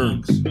 Yes, sir.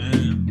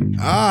 Man.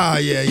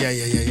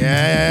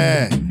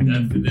 Yeah.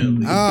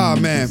 Definitely.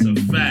 Man. It's a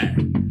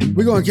fact.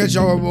 We're gonna catch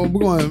y'all. We're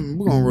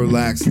gonna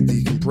relax and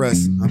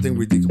decompress. I think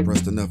we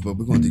decompressed enough, but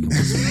we're gonna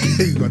decompress.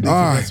 You're gonna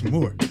All right. some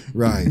more.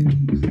 Right.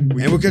 And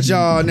we'll catch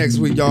y'all next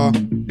week, y'all.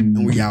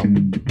 And we out.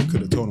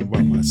 Could have told him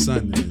about my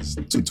son and his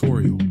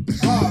tutorial.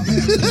 Oh,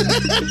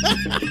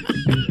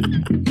 man.